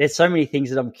many things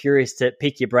that I'm curious to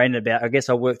pick your brain about. I guess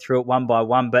I'll work through it one by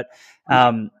one. But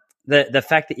the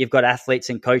fact that you've got athletes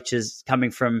and coaches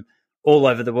coming from all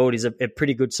over the world is a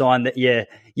pretty good sign that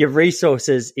your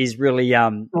resources is really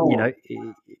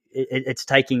it's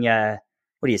taking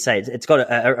what do you say? It's got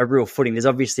a real footing. There's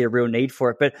obviously a real need for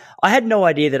it. But I had no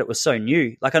idea that it was so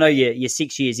new. Like, I know you're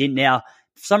 6 years in now.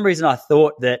 For some reason, I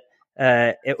thought that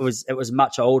it was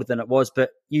much older than it was. But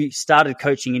you started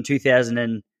coaching in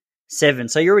 2007,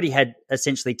 so you already had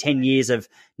essentially 10 years of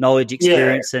knowledge,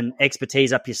 experience, and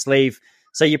expertise up your sleeve.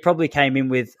 So you probably came in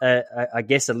with, I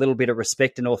guess, a little bit of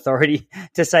respect and authority,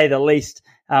 to say the least,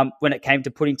 when it came to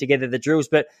putting together the drills.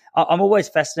 But I'm always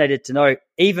fascinated to know,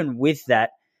 even with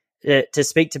that, to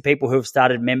speak to people who have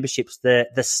started memberships, the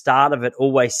start of it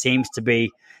always seems to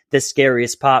be the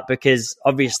scariest part, because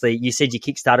obviously you said you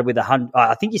kickstarted with 100.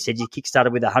 I think you said you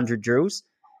kickstarted with 100 drills,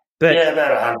 but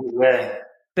about 100. Yeah,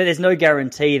 but there's no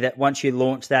guarantee that once you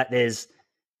launch that, there's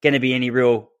going to be any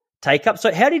real take up.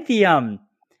 So how did the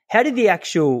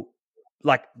actual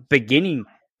beginning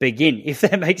begin, if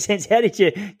that makes sense? How did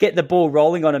you get the ball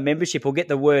rolling on a membership or get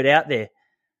the word out there?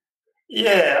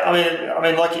 Yeah, I mean,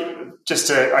 just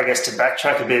to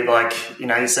backtrack a bit,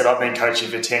 you said I've been coaching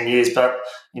for 10 years, but,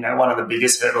 one of the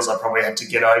biggest hurdles I probably had to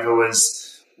get over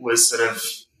was sort of,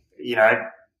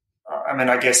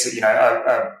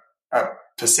 a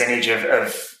percentage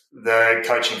of the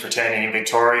coaching fraternity in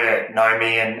Victoria know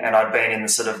me, and I'd been in the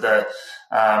sort of the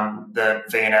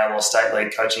VNL or state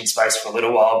league coaching space for a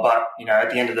little while. But, at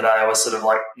the end of the day, I was sort of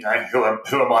like, who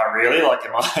am I really? Like,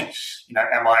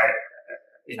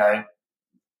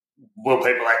 will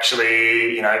people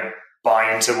actually,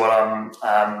 buy into what I'm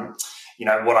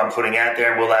putting out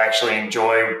there, and will they actually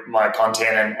enjoy my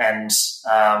content and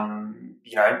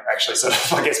actually sort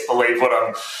of, I guess, believe what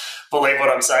I'm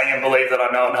saying and believe that I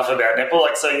know enough about netball.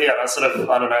 I sort of,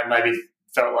 I don't know, maybe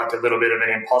felt like a little bit of an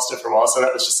imposter for a while. So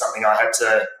that was just something I had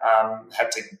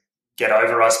to get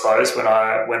over, I suppose, when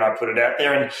I put it out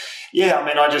there. And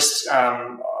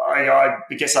I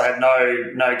guess I had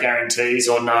no guarantees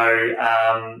or no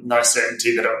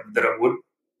certainty that it would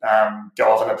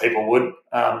go off and that people would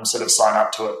sort of sign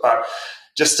up to it. But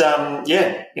just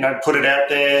put it out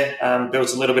there,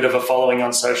 built a little bit of a following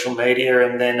on social media,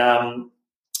 and then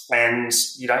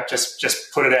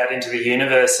just put it out into the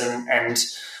universe. And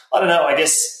I don't know, I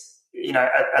guess,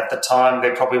 at the time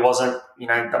there probably wasn't,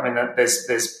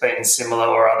 there's been similar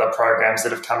or other programs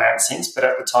that have come out since, but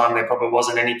at the time there probably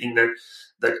wasn't anything that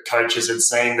coaches had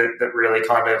seen that really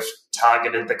kind of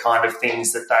targeted the kind of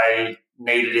things that they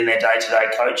needed in their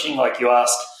day-to-day coaching. Like, you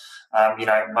ask,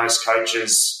 most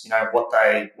coaches, what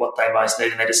they most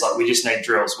need, and they're just like, we just need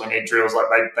drills. We need drills. Like,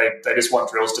 they just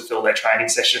want drills to fill their training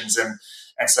sessions and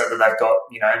so that they've got,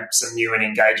 some new and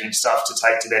engaging stuff to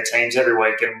take to their teams every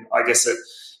week. And I guess at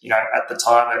the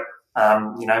time,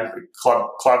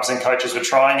 clubs and coaches were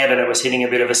trying it, and it was hitting a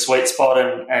bit of a sweet spot,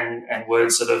 and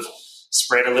word sort of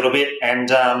spread a little bit, and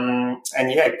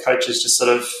coaches just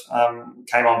sort of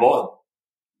came on board.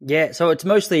 Yeah, so it's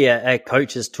mostly a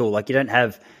coach's tool. Like, you don't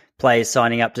have players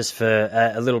signing up just for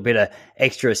a little bit of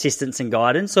extra assistance and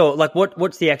guidance, or like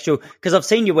what's the actual? Because I've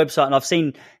seen your website and I've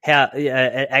seen how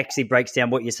it actually breaks down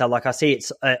what you sell. Like I see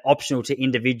it's optional to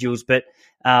individuals, but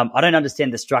I don't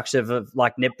understand the structure of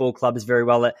like netball clubs very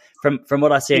well. From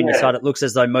what I see on your site, it looks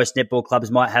as though most netball clubs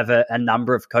might have a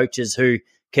number of coaches who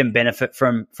can benefit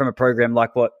from a program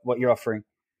like what you're offering.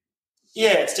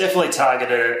 Yeah, it's definitely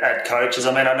targeted at coaches.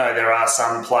 I mean, I know there are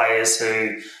some players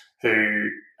who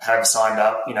have signed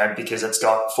up, because it's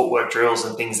got footwork drills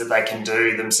and things that they can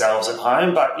do themselves at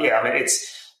home. But yeah, I mean,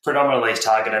 it's predominantly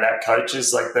targeted at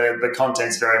coaches. Like the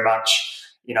content's very much,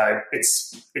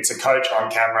 it's a coach on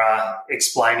camera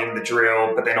explaining the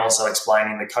drill, but then also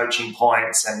explaining the coaching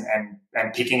points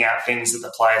and picking out things that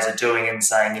the players are doing and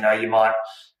saying, you might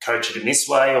coach it in this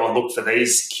way or look for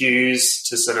these cues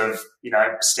to sort of,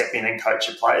 step in and coach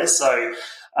your players. So,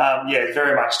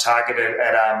 very much targeted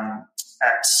at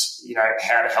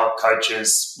how to help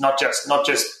coaches not just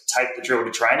take the drill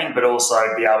to training, but also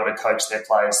be able to coach their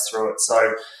players through it.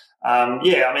 So,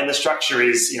 the structure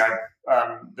is,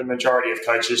 the majority of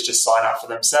coaches just sign up for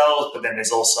themselves, but then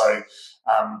there's also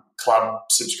club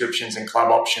subscriptions and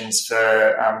club options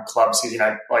for clubs.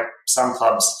 Like some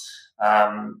clubs,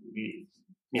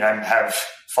 have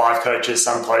 5 coaches.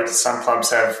 Some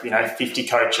clubs have 50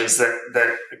 coaches that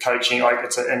are coaching. Like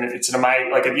it's an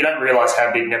amazing. Like you don't realize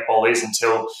how big netball is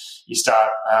until you start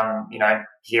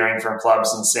hearing from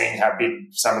clubs and seeing how big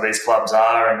some of these clubs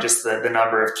are, and just the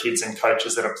number of kids and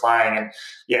coaches that are playing. And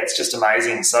yeah, it's just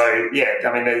amazing. So yeah,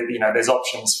 I mean, there's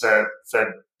options for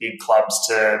big clubs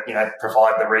to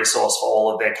provide the resource for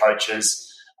all of their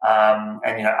coaches and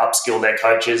upskill their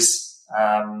coaches.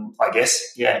 I guess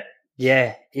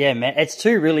Yeah, man. It's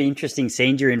 2 really interesting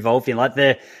scenes you're involved in. Like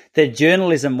the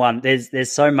journalism one,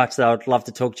 there's so much that I'd love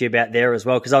to talk to you about there as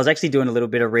well, because I was actually doing a little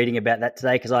bit of reading about that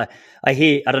today, because I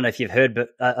hear, I don't know if you've heard, but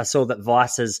I saw that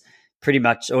Vice has pretty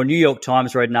much, or New York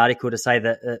Times wrote an article to say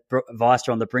that Vice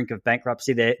are on the brink of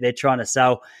bankruptcy. They're trying to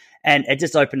sell, and it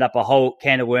just opened up a whole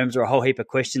can of worms or a whole heap of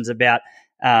questions about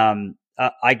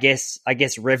I guess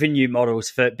revenue models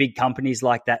for big companies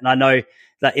like that. And I know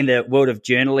that in the world of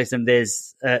journalism,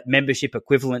 there's membership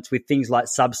equivalents with things like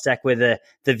Substack, where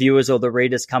the viewers or the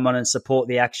readers come on and support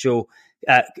the actual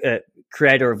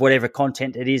creator of whatever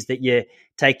content it is that you're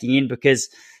taking in. Because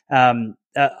I'm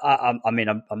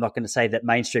not going to say that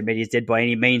mainstream media is dead by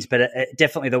any means, but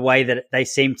definitely the way that they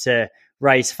seem to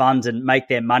raise funds and make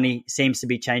their money seems to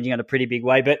be changing in a pretty big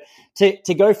way. But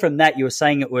to go from that, you were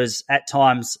saying it was at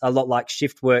times a lot like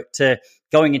shift work, to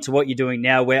going into what you're doing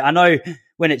now, where I know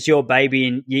when it's your baby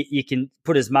and you can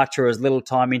put as much or as little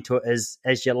time into it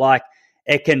as you like,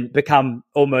 it can become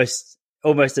almost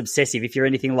obsessive if you're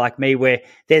anything like me, where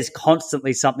there's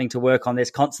constantly something to work on.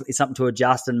 There's constantly something to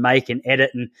adjust and make and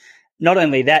edit. And not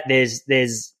only that,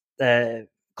 there's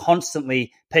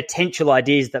constantly potential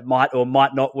ideas that might or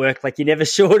might not work. Like you're never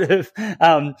short of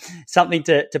something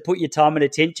to put your time and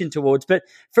attention towards. But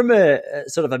from a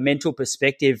sort of a mental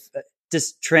perspective,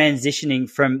 just transitioning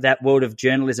from that world of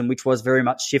journalism, which was very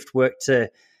much shift work, to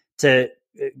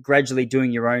gradually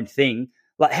doing your own thing.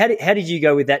 Like how did you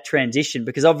go with that transition?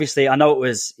 Because obviously I know it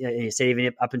was, you said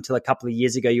even up until a couple of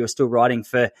years ago, you were still writing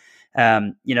for,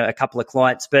 a couple of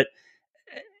clients, but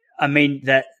I mean,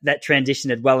 that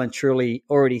transition had well and truly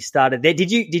already started there.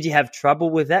 Did you have trouble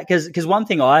with that? Because one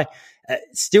thing I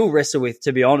still wrestle with,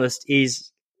 to be honest,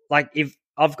 is like, if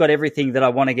I've got everything that I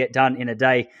want to get done in a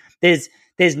day, there's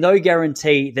no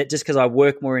guarantee that just because I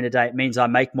work more in a day, it means I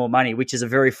make more money, which is a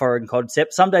very foreign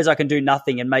concept. Some days I can do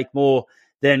nothing and make more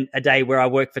than a day where I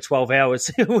work for 12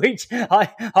 hours, which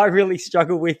I really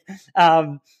struggle with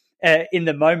in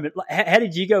the moment. How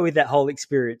did you go with that whole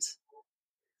experience?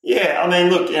 Yeah, I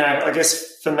mean, look, I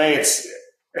guess for me,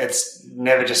 it's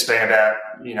never just been about,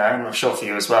 and I'm sure for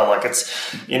you as well, like it's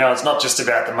not just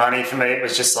about the money. For me, it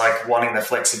was just like wanting the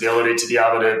flexibility to be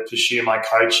able to pursue my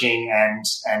coaching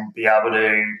and be able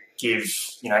to give,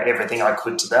 everything I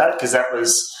could to that. Because that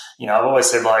was, I've always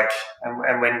said, like,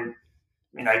 and when,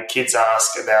 kids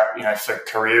ask about, for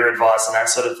career advice and that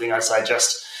sort of thing, I say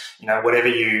just, whatever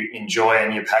you enjoy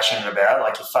and you're passionate about,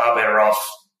 like you're far better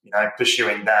off,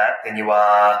 pursuing that than you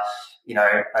are,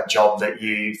 a job that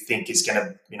you think is going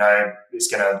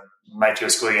to make you $1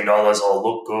 squillion or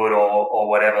look good or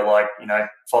whatever. Like,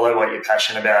 follow what you're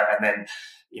passionate about and then,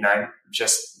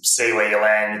 just see where you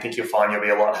land. You think you'll find you'll be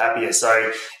a lot happier.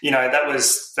 So, that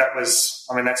was,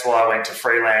 I mean, that's why I went to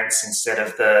freelance instead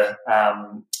of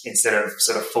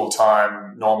sort of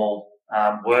full-time normal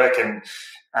work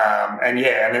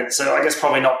so I guess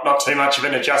probably not too much of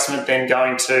an adjustment then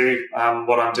going to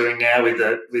what I'm doing now with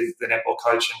the netball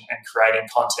coach and creating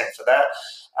content for that.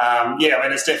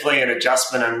 It's definitely an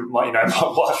adjustment, and my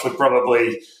wife would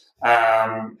probably.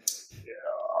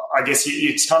 I guess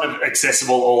it's kind of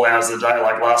accessible all hours of the day.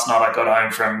 Like last night, I got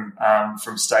home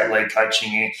from state league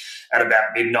coaching at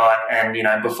about midnight, and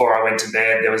before I went to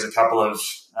bed, there was a couple of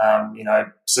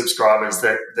subscribers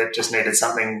that just needed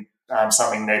something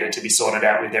needed to be sorted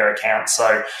out with their account.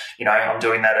 So I'm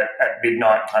doing that at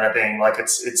midnight, kind of thing. Like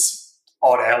it's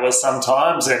odd hours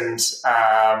sometimes, and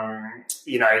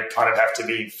kind of have to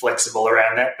be flexible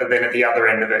around that. But then at the other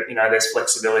end of it, there's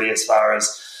flexibility as far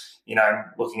as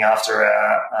looking after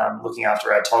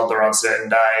our toddler on certain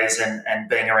days and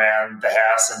being around the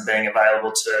house and being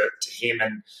available to him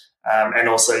and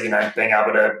also being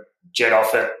able to jet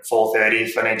off at 4:30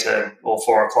 if I need to, or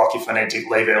 4 o'clock if I need to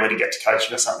leave early to get to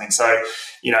coaching or something. So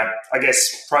I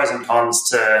guess pros and cons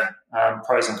to both,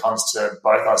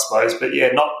 I suppose. But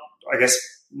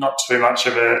not too much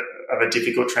of a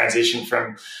difficult transition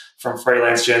from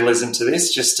freelance journalism to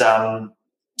this. Just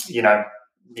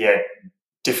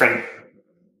different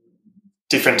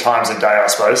times of day, I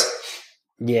suppose.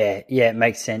 Yeah, it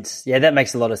makes sense. Yeah, that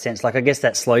makes a lot of sense. Like, I guess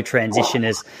that slow transition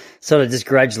is sort of just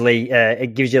gradually,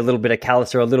 it gives you a little bit of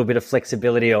callus or a little bit of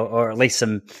flexibility or at least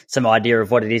some idea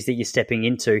of what it is that you're stepping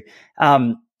into.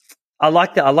 I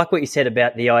like what you said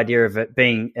about the idea of it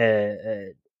being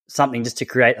something just to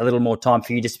create a little more time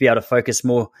for you just to be able to focus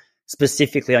more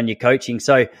specifically on your coaching.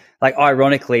 So, like,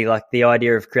 ironically, like the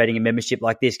idea of creating a membership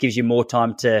like this gives you more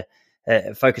time to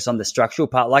focus on the structural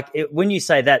part. Like when you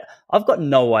say that, I've got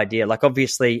no idea. Like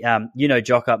obviously,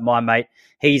 Jock, my mate,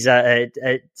 he's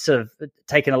sort of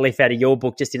taken a leaf out of your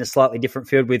book, just in a slightly different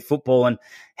field with football, and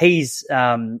he's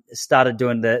started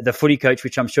doing the footy coach,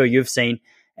 which I'm sure you've seen.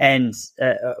 And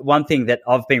one thing that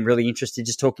I've been really interested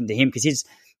just talking to him, because he's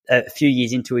a few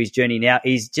years into his journey now,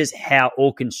 is just how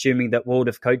all-consuming that world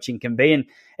of coaching can be, and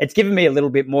it's given me a little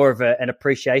bit more of an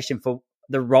appreciation for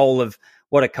the role of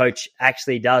what a coach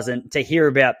actually does, and to hear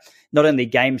about not only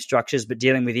game structures but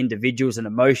dealing with individuals and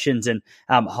emotions and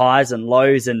highs and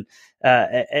lows. And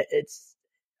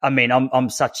I'm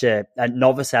such a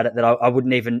novice at it that I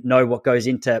wouldn't even know what goes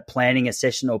into planning a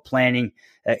session or planning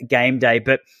game day.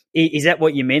 But is that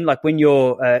what you mean? Like when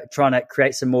you're trying to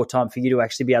create some more time for you to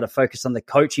actually be able to focus on the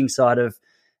coaching side of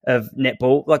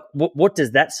netball, like what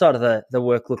does that side of the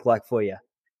work look like for you?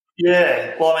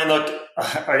 Yeah, well, I mean, look,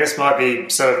 I guess it might be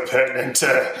sort of pertinent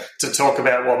to talk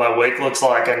about what my week looks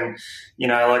like. And,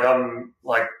 I'm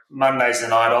like Monday's the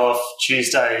night off,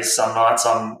 Tuesdays, some nights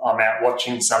I'm out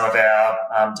watching some of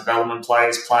our development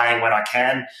players playing when I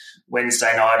can.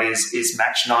 Wednesday night is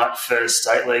match night for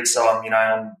State League. So I'm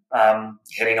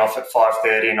heading off at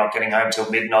 5:30 and not getting home till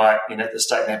midnight at the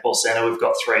State Netball Centre. We've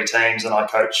got 3 teams and I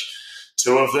coach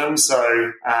 2 of them.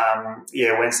 So,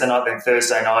 Wednesday night, then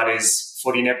Thursday night is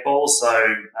footy netball.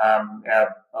 So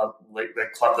the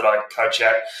club that I coach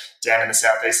at down in the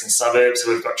southeastern suburbs,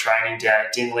 we've got training down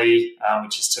at Dingley,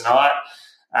 which is tonight.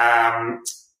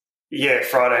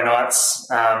 Friday nights,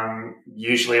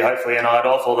 usually hopefully a night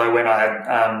off, although when I had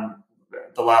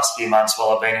the last few months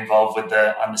while I've been involved with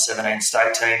the under-17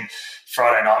 state team,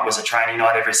 Friday night was a training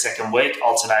night every second week,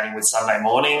 alternating with Sunday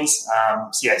mornings.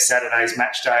 Saturday's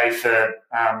match day for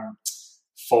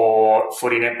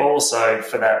footy netball, so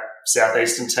for that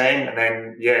southeastern team, and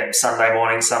then Sunday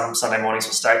morning, some Sunday mornings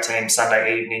for state team.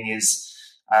 Sunday evening is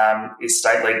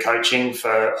state league coaching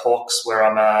for Hawks, where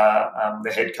I'm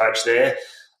the head coach there.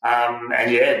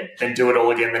 Then do it all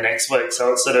again the next week.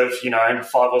 So it's sort of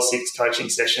 5 or 6 coaching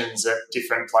sessions at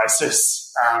different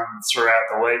places throughout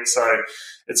the week. So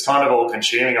it's kind of all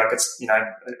consuming. Like it's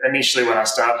initially when I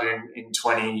started in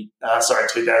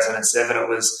 2007, it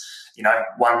was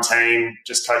one team,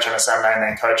 just coach on a Sunday and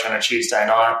then coach on a Tuesday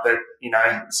night. But,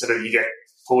 sort of you get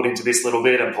pulled into this little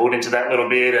bit and pulled into that little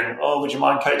bit and, would you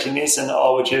mind coaching this? And,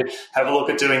 would you have a look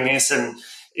at doing this? And,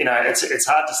 it's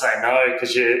hard to say no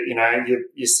because,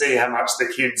 you see how much the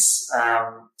kids,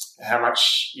 how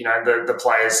much, the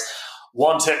players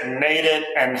want it and need it,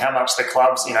 and how much the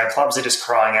clubs are just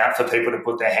crying out for people to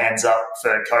put their hands up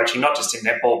for coaching, not just in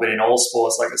netball, but in all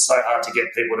sports. Like it's so hard to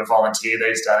get people to volunteer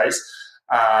these days.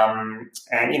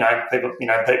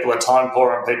 People are time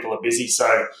poor and people are busy.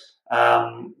 So,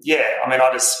 I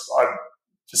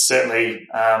certainly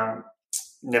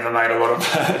never made a lot of.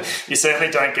 You certainly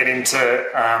don't get into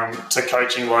to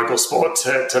coaching local sport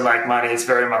to make money. It's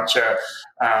very much a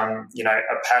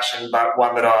passion, but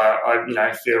one that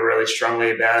I feel really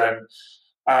strongly about.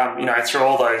 And through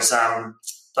all those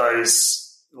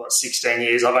 16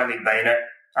 years, I've only been at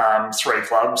three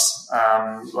clubs.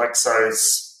 So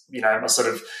it's, I sort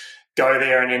of go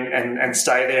there and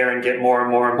stay there and get more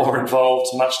and more and more involved,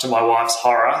 much to my wife's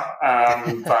horror.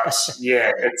 But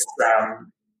yeah,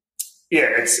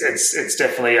 it's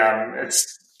definitely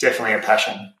a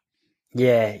passion.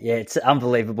 Yeah, it's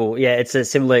unbelievable. Yeah, it's a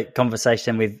similar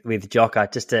conversation with Jocka,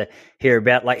 just to hear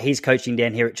about, like, he's coaching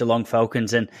down here at Geelong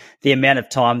Falcons and the amount of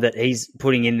time that he's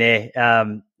putting in there.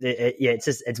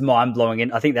 It's mind blowing,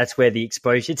 and I think that's where the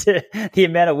exposure to the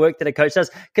amount of work that a coach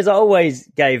does. Because I always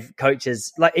gave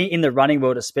coaches, like in the running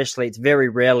world especially, it's very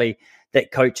rarely that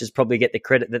coaches probably get the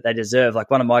credit that they deserve. Like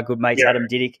one of my good mates, Adam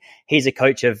Diddick, he's a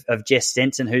coach of Jess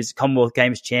Stenson, who's Commonwealth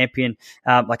Games champion,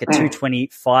 like a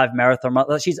 2:25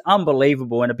 marathon. She's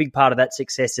unbelievable, and a big part of that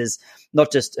success is not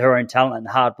just her own talent and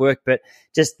hard work, but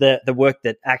just the work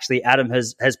that actually Adam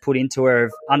has put into her,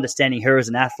 of understanding her as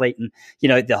an athlete, and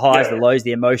the highs, the lows,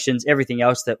 the emotions, everything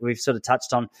else that we've sort of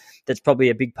touched on. That's probably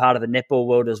a big part of the netball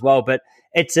world as well. But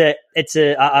it's a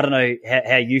I don't know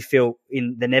how you feel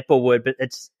in the netball world, but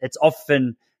it's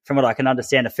often, from what I can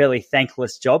understand, a fairly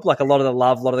thankless job. Like a lot of the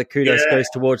love, a lot of the kudos goes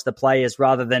towards the players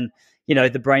rather than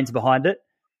the brains behind it.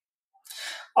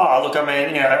 Oh, look, at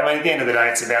the end of the day,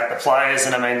 it's about the players,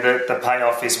 and the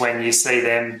payoff is when you see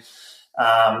them,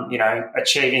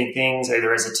 achieving things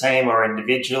either as a team or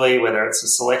individually, whether it's a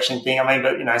selection thing.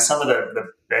 But some of the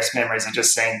best memories are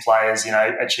just seeing players,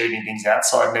 achieving things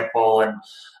outside netball, and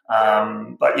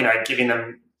but giving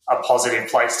them a positive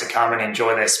place to come and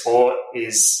enjoy their sport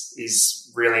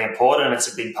is really important.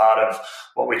 It's a big part of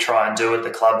what we try and do at the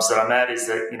clubs that I'm at, is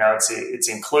that it's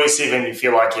inclusive, and you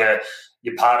feel like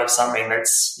you're part of something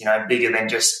that's bigger than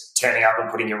just turning up and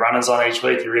putting your runners on each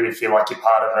week. You really feel like you're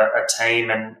part of a team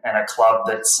and a club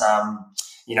that's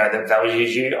that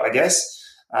values you, I guess.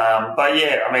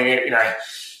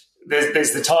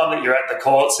 There's the time that you're at the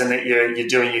courts and that you're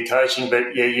doing your coaching,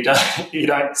 but you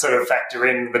don't sort of factor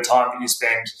in the time that you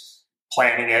spend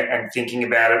planning it and thinking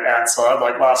about it outside.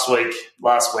 Like last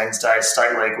Wednesday,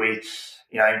 State League,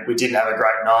 we didn't have a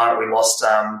great night. We lost,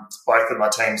 both of my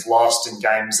teams lost in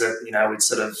games that we'd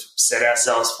sort of set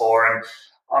ourselves for, and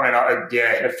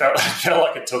it felt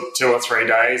like it took 2 or 3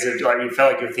 days. You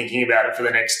felt like you're thinking about it for the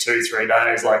next 2-3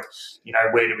 days. Like,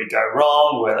 where did we go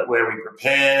wrong? Where we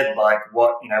prepared? Like,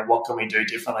 what can we do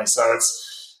differently? So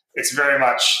it's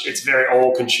very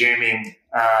all consuming.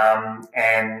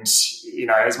 And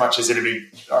as much as it'd be,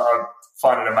 I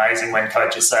find it amazing when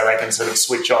coaches say they can sort of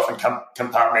switch off and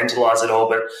compartmentalize it all.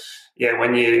 But yeah,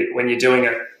 when you're doing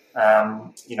it,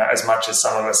 as much as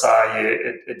some of us are,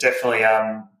 it definitely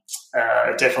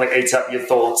eats up your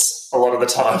thoughts a lot of the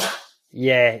time.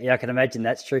 Yeah, I can imagine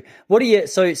that's true. What do you,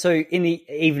 so in the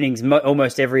evenings,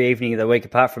 almost every evening of the week,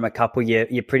 apart from a couple,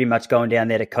 you're pretty much going down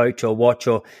there to coach or watch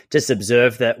or just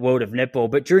observe the world of netball.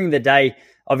 But during the day,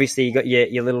 obviously you got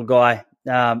your little guy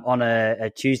on a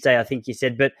Tuesday, I think you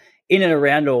said, but in and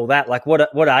around all that, like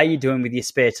what are you doing with your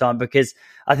spare time? Because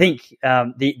I think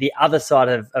the other side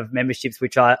of memberships,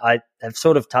 which I have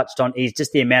sort of touched on, is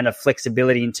just the amount of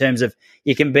flexibility in terms of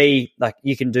you can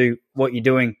do what you're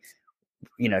doing,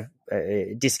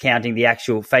 discounting the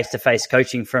actual face-to-face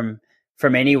coaching from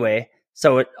anywhere.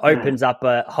 So it opens up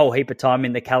a whole heap of time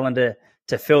in the calendar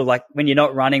to fill. Like when you're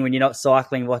not running, when you're not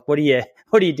cycling, like what do you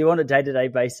do on a day-to-day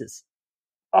basis?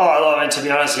 Oh, to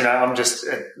be honest, I'm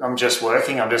just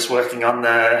working. I'm just working on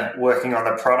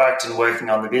the product and working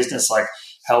on the business, like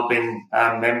helping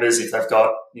members if they've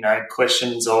got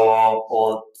questions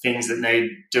or things that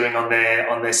need doing on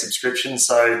their subscription.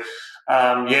 So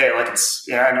it's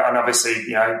and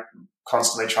obviously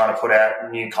constantly trying to put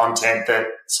out new content that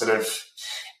sort of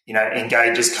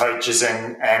engages coaches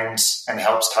and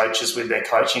helps coaches with their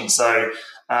coaching. So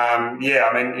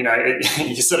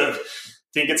you sort of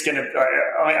think it's going to,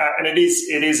 and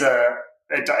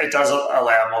it does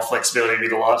allow more flexibility with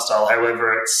the lifestyle.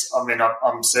 However,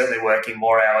 I'm certainly working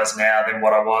more hours now than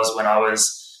what I was when I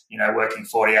was, working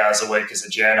 40 hours a week as a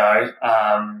journo.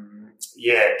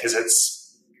 Because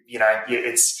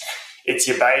it's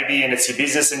your baby and it's your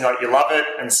business, and you love it,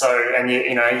 and so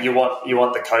you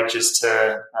want the coaches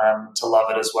to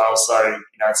love it as well. So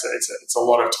it's a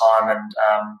lot of time and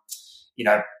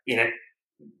in it,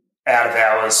 out of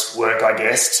hours work, I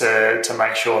guess, to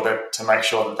make sure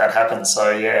that happens. So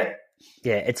yeah.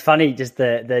 Yeah, it's funny just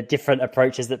the different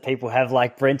approaches that people have,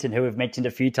 like Brenton, who we've mentioned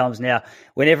a few times now.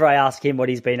 Whenever I ask him what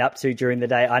he's been up to during the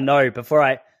day, I know before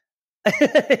I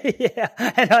yeah,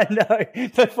 and I know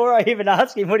before I even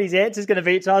ask him what his answer is going to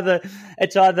be, it's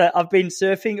either I've been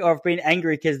surfing or I've been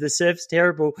angry because the surf's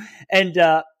terrible. And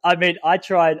I'm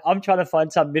trying to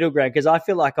find some middle ground, because I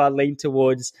feel like I lean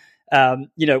towards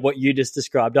what you just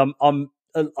described. I'm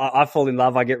I fall in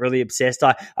love. I get really obsessed.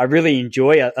 I really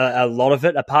enjoy a lot of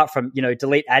it, apart from,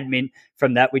 delete admin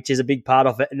from that, which is a big part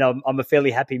of it. And I'm a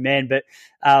fairly happy man, but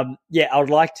I'd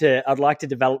like to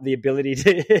develop the ability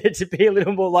to be a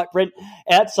little more like Brent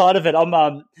outside of it.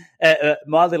 I'm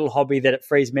my little hobby that it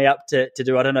frees me up to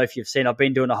do. I don't know if you've seen, I've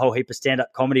been doing a whole heap of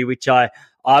stand-up comedy, which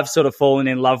I've sort of fallen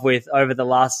in love with over the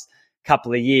last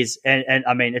couple of years. And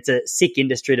I mean, it's a sick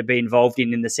industry to be involved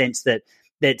in the sense that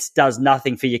does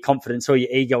nothing for your confidence or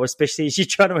your ego, especially as you're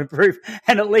trying to improve.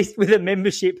 And at least with a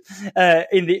membership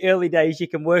in the early days, you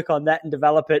can work on that and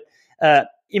develop it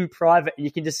in private, and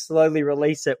you can just slowly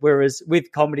release it. Whereas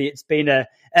with comedy, it's been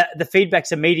the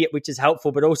feedback's immediate, which is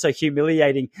helpful, but also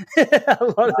humiliating a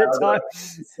lot of the time.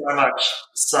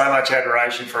 So much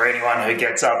adoration for anyone who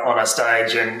gets up on a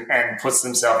stage and puts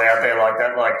themselves out there like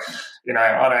that. Like, I know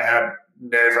how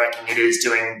nerve-wracking it is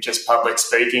doing just public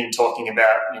speaking, talking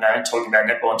about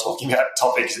netball and talking about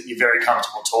topics that you're very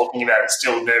comfortable talking about. It's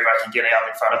still nerve-wracking getting up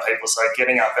in front of people. So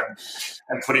getting up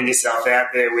and putting yourself out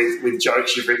there with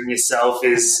jokes you've written yourself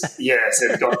is,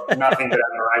 it's got nothing but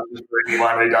admiration for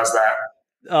anyone who does that.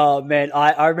 Oh, man,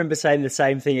 I remember saying the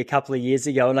same thing a couple of years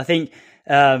ago, and I think,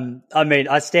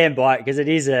 I stand by it because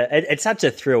it's such a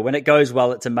thrill. When it goes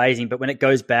well, it's amazing, but when it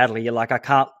goes badly, you're like, I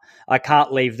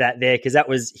can't leave that there because that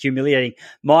was humiliating.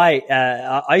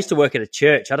 I used to work at a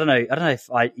church. I don't know if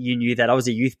you knew that. I was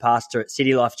a youth pastor at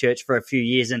City Life Church for a few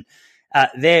years, and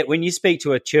there, when you speak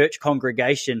to a church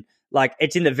congregation, like,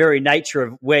 it's in the very nature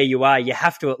of where you are. You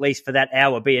have to, at least for that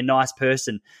hour, be a nice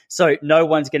person. So no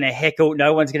one's going to heckle.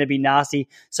 No one's going to be nasty.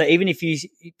 So even if you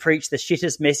preach the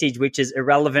shittest message, which is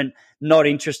irrelevant, not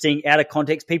interesting, out of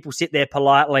context, people sit there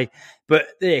politely. But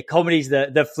comedy's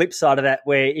the flip side of that,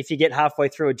 where if you get halfway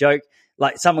through a joke,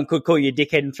 like, someone could call you a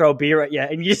dickhead and throw a beer at you,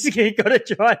 and you just got to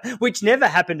try, which never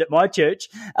happened at my church.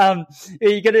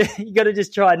 You got to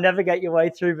just try and navigate your way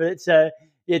through. But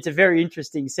it's a very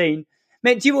interesting scene.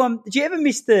 Man, do you ever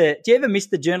miss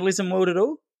the journalism world at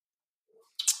all?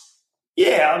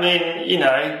 Yeah, I mean,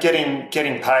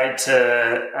 getting paid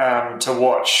to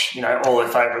watch, all their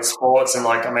favourite sports,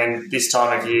 and this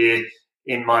time of year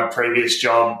in my previous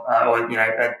job, at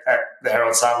the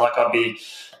Herald Sun,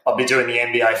 I'd be doing the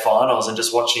NBA finals and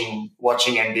just watching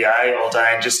NBA all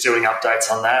day and just doing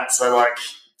updates on that. So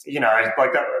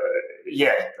that.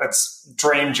 Yeah, it's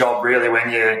dream job really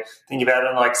when you think about it.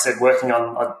 And like I said,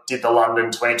 I did the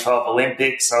London 2012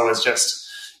 Olympics. So I was just,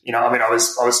 I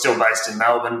was still based in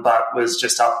Melbourne, but was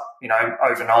just up,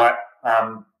 overnight,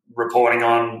 reporting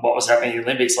on what was happening in the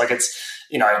Olympics. Like, it's,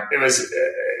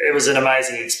 it was an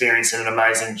amazing experience and an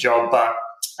amazing job, but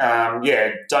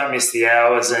don't miss the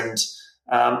hours and,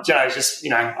 I guess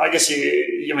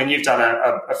you've done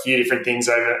a few different things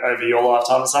over your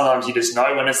lifetime. Sometimes you just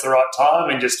know when it's the right time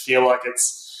and just feel like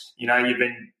it's, you've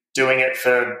been doing it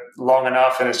for long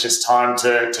enough and it's just time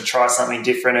to try something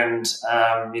different and,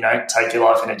 take your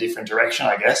life in a different direction,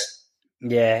 I guess.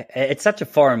 Yeah, it's such a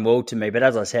foreign world to me. But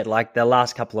as I said, like, the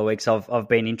last couple of weeks, I've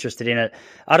been interested in it.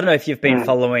 I don't know if you've been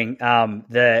following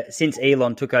since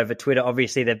Elon took over Twitter.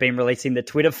 Obviously, they've been releasing the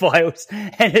Twitter files,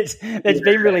 and it's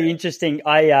been really interesting.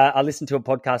 I listened to a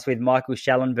podcast with Michael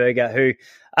Schallenberger,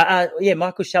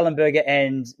 Michael Schallenberger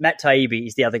and Matt Taibbi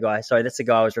is the other guy. Sorry, that's the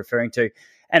guy I was referring to.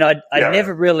 And I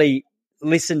never really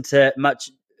listened to much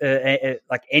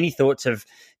like any thoughts of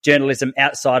journalism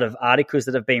outside of articles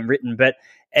that have been written, but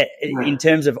in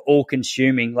terms of all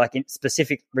consuming, like in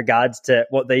specific regards to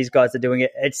what these guys are doing,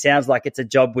 it sounds like it's a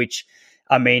job which,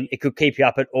 it could keep you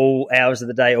up at all hours of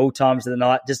the day, all times of the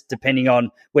night, just depending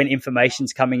on when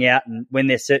information's coming out and when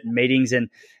there's certain meetings. And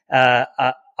it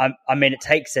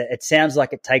sounds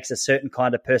like it takes a certain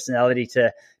kind of personality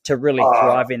to really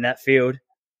thrive in that field.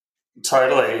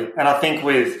 Totally. And I think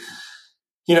with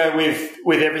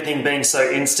everything being so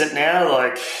instant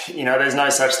now, there's no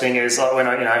such thing as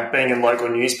when being in local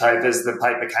newspapers, the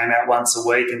paper came out once a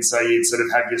week, and so you'd sort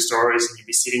of have your stories and you'd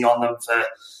be sitting on them for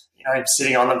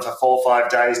 4 or 5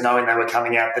 days, knowing they were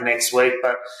coming out the next week.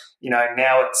 But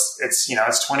now it's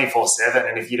 24/7,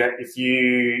 and if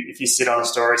you sit on a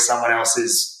story, someone else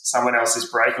is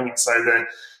breaking it. So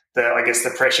I guess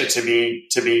the pressure to be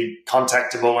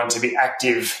contactable and to be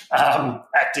active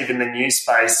in the news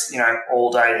space, all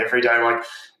day, every day.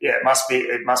 It must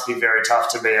be very tough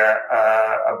to be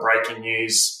a breaking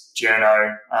news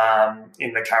journo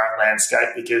in the current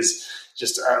landscape, because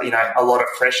just a lot of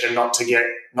pressure not to get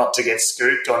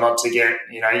scooped or not to get,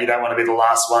 you don't want to be the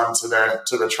last one to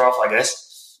the trough, I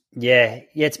guess. Yeah,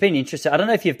 it's been interesting. I don't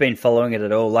know if you've been following it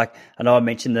at all. Like, I know I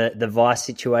mentioned the Vice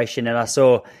situation, and I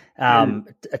saw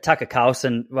Tucker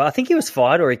Carlson. Well, I think he was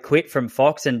fired or he quit from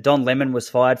Fox, and Don Lemon was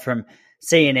fired from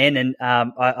CNN, and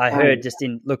I heard just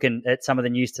in looking at some of the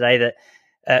news today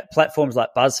that platforms like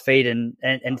BuzzFeed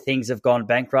and things have gone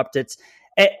bankrupt.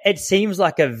 It seems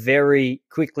like a very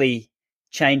quickly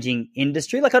changing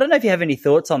industry. Like, I don't know if you have any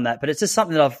thoughts on that, but it's just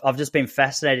something that I've just been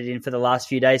fascinated in for the last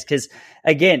few days. Because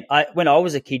again, when I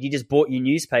was a kid, you just bought your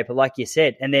newspaper, like you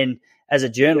said, and then as a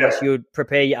journalist, you would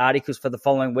prepare your articles for the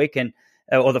following week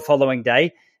or the following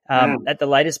day at the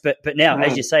latest. But now,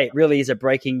 as you say, it really is a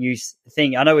breaking news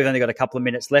thing. I know we've only got a couple of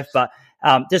minutes left, but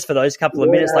just for those couple of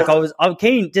minutes, like I'm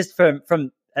keen just from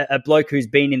a bloke who's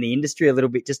been in the industry a little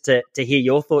bit, just to hear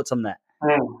your thoughts on that.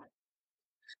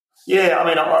 Yeah, I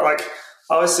mean, I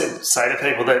always say to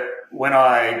people that when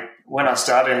I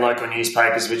started in local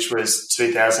newspapers, which was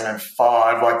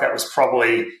 2005, like that was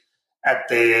probably at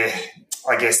the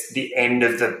end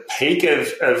of the peak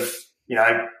of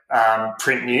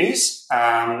print news.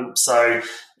 So,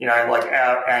 like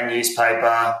our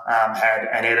newspaper had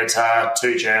an editor,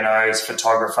 2 journos,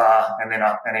 photographer, and then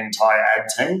an entire ad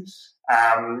team.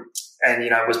 And,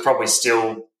 was probably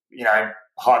still,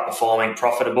 high performing,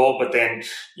 profitable, but then,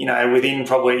 within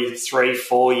probably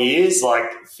 3-4 years, like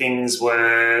things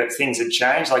had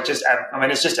changed. Like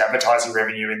it's just advertising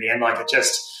revenue in the end. Like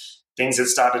things had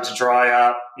started to dry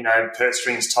up, purse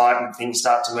strings tighten, things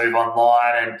start to move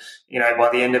online. And, by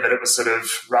the end of it, it was sort of,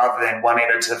 rather than one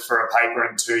editor for a paper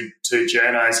and two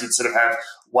journos, you'd sort of have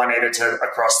one editor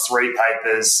across 3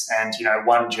 papers and,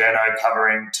 one journo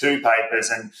covering 2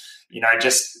 papers. And,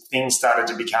 just things started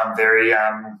to become very,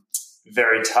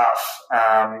 very tough.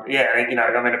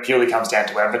 It purely comes down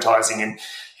to advertising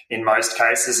in most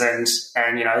cases. And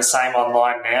the same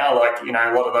online now, like,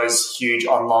 a lot of those huge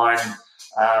online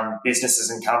businesses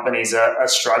and companies are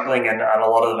struggling, and a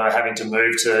lot of them are having to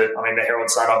move to, the Herald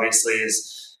Sun obviously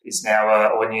is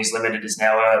now or News Limited is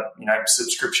now a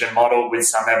subscription model with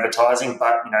some advertising,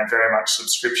 but very much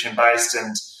subscription based.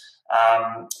 And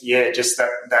just that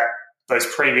those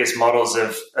previous models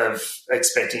of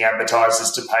expecting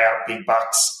advertisers to pay out big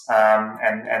bucks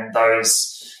and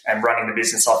running the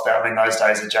business off that, those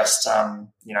days are just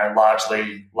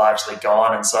largely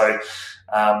gone. And so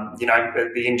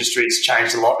the industry's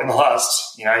changed a lot in the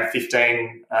last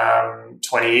 15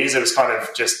 20 years. It was kind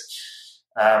of just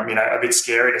a bit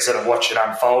scary to sort of watch it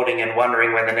unfolding and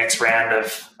wondering when the next round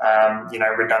of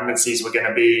redundancies were going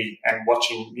to be, and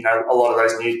watching a lot of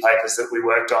those newspapers that we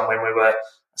worked on when we were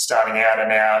starting out are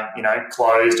now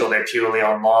closed, or they're purely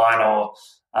online, or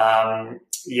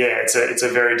it's a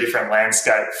very different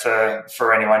landscape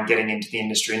for anyone getting into the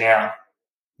industry now.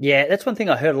 Yeah, that's one thing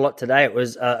I heard a lot today. It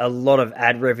was a lot of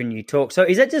ad revenue talk. So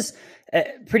is that just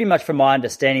pretty much, from my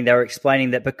understanding, they were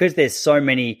explaining that because there's so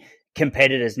many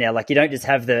competitors now, like you don't just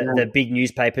have the big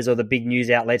newspapers or the big news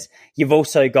outlets, you've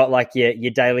also got like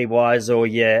your Daily Wires or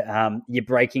your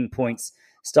Breaking Points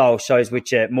style shows,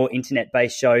 which are more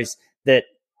internet-based shows that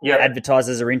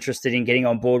advertisers are interested in getting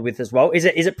on board with as well. Is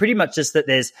it pretty much just that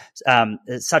there's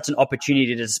such an opportunity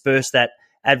to disperse that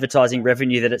advertising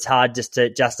revenue that it's hard just to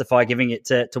justify giving it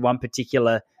to one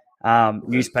particular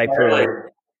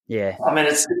newspaper? Yeah,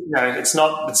 it's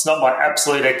not my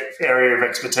absolute area of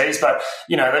expertise, but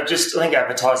I think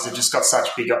advertisers have just got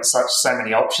so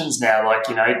many options now. Like,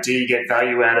 do you get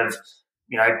value out of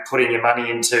putting your money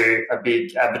into a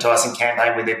big advertising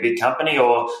campaign with a big company,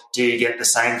 or do you get the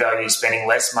same value spending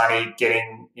less money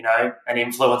getting an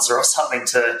influencer or something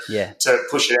to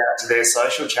push it out to their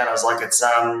social channels? Like it's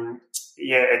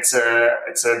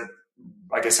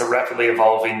a rapidly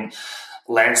evolving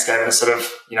landscape, and sort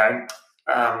of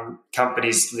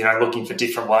companies looking for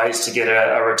different ways to get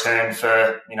a return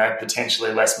for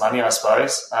potentially less money, I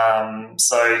suppose.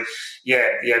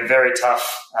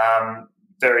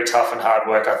 Very tough and hard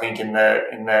work, I think, in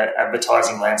the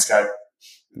advertising landscape.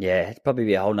 Yeah, it'd probably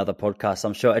be a whole nother podcast,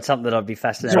 I'm sure. It's something that I'd be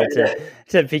fascinated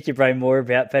to pick your brain more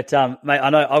about. But, mate, I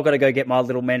know I've got to go get my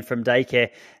little man from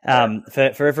daycare.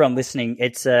 For everyone listening,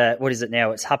 it's, what is it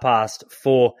now? It's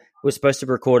 4:30. We were supposed to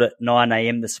record at 9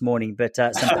 a.m. this morning, but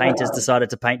some painters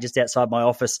decided to paint just outside my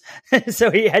office.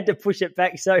 So he had to push it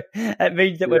back. So it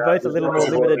means that we're both a little more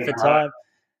limited for time.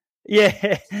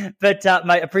 Yeah, but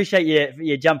mate, appreciate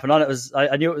you jumping on.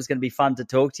 I knew it was going to be fun to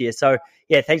talk to you. So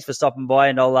yeah, thanks for stopping by,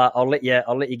 and I'll let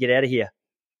you get out of here.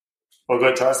 Well,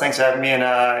 good, Tyler. Thanks for having me.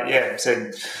 And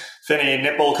said if any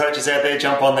netball coaches out there,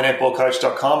 jump on the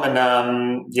netballcoach.com,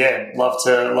 and love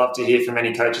to hear from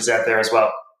any coaches out there as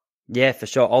well. Yeah, for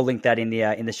sure. I'll link that in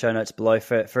the show notes below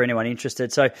for anyone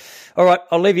interested. So, all right,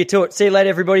 I'll leave you to it. See you later,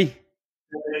 everybody.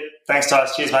 Thanks, Tyler.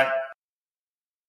 Cheers, mate.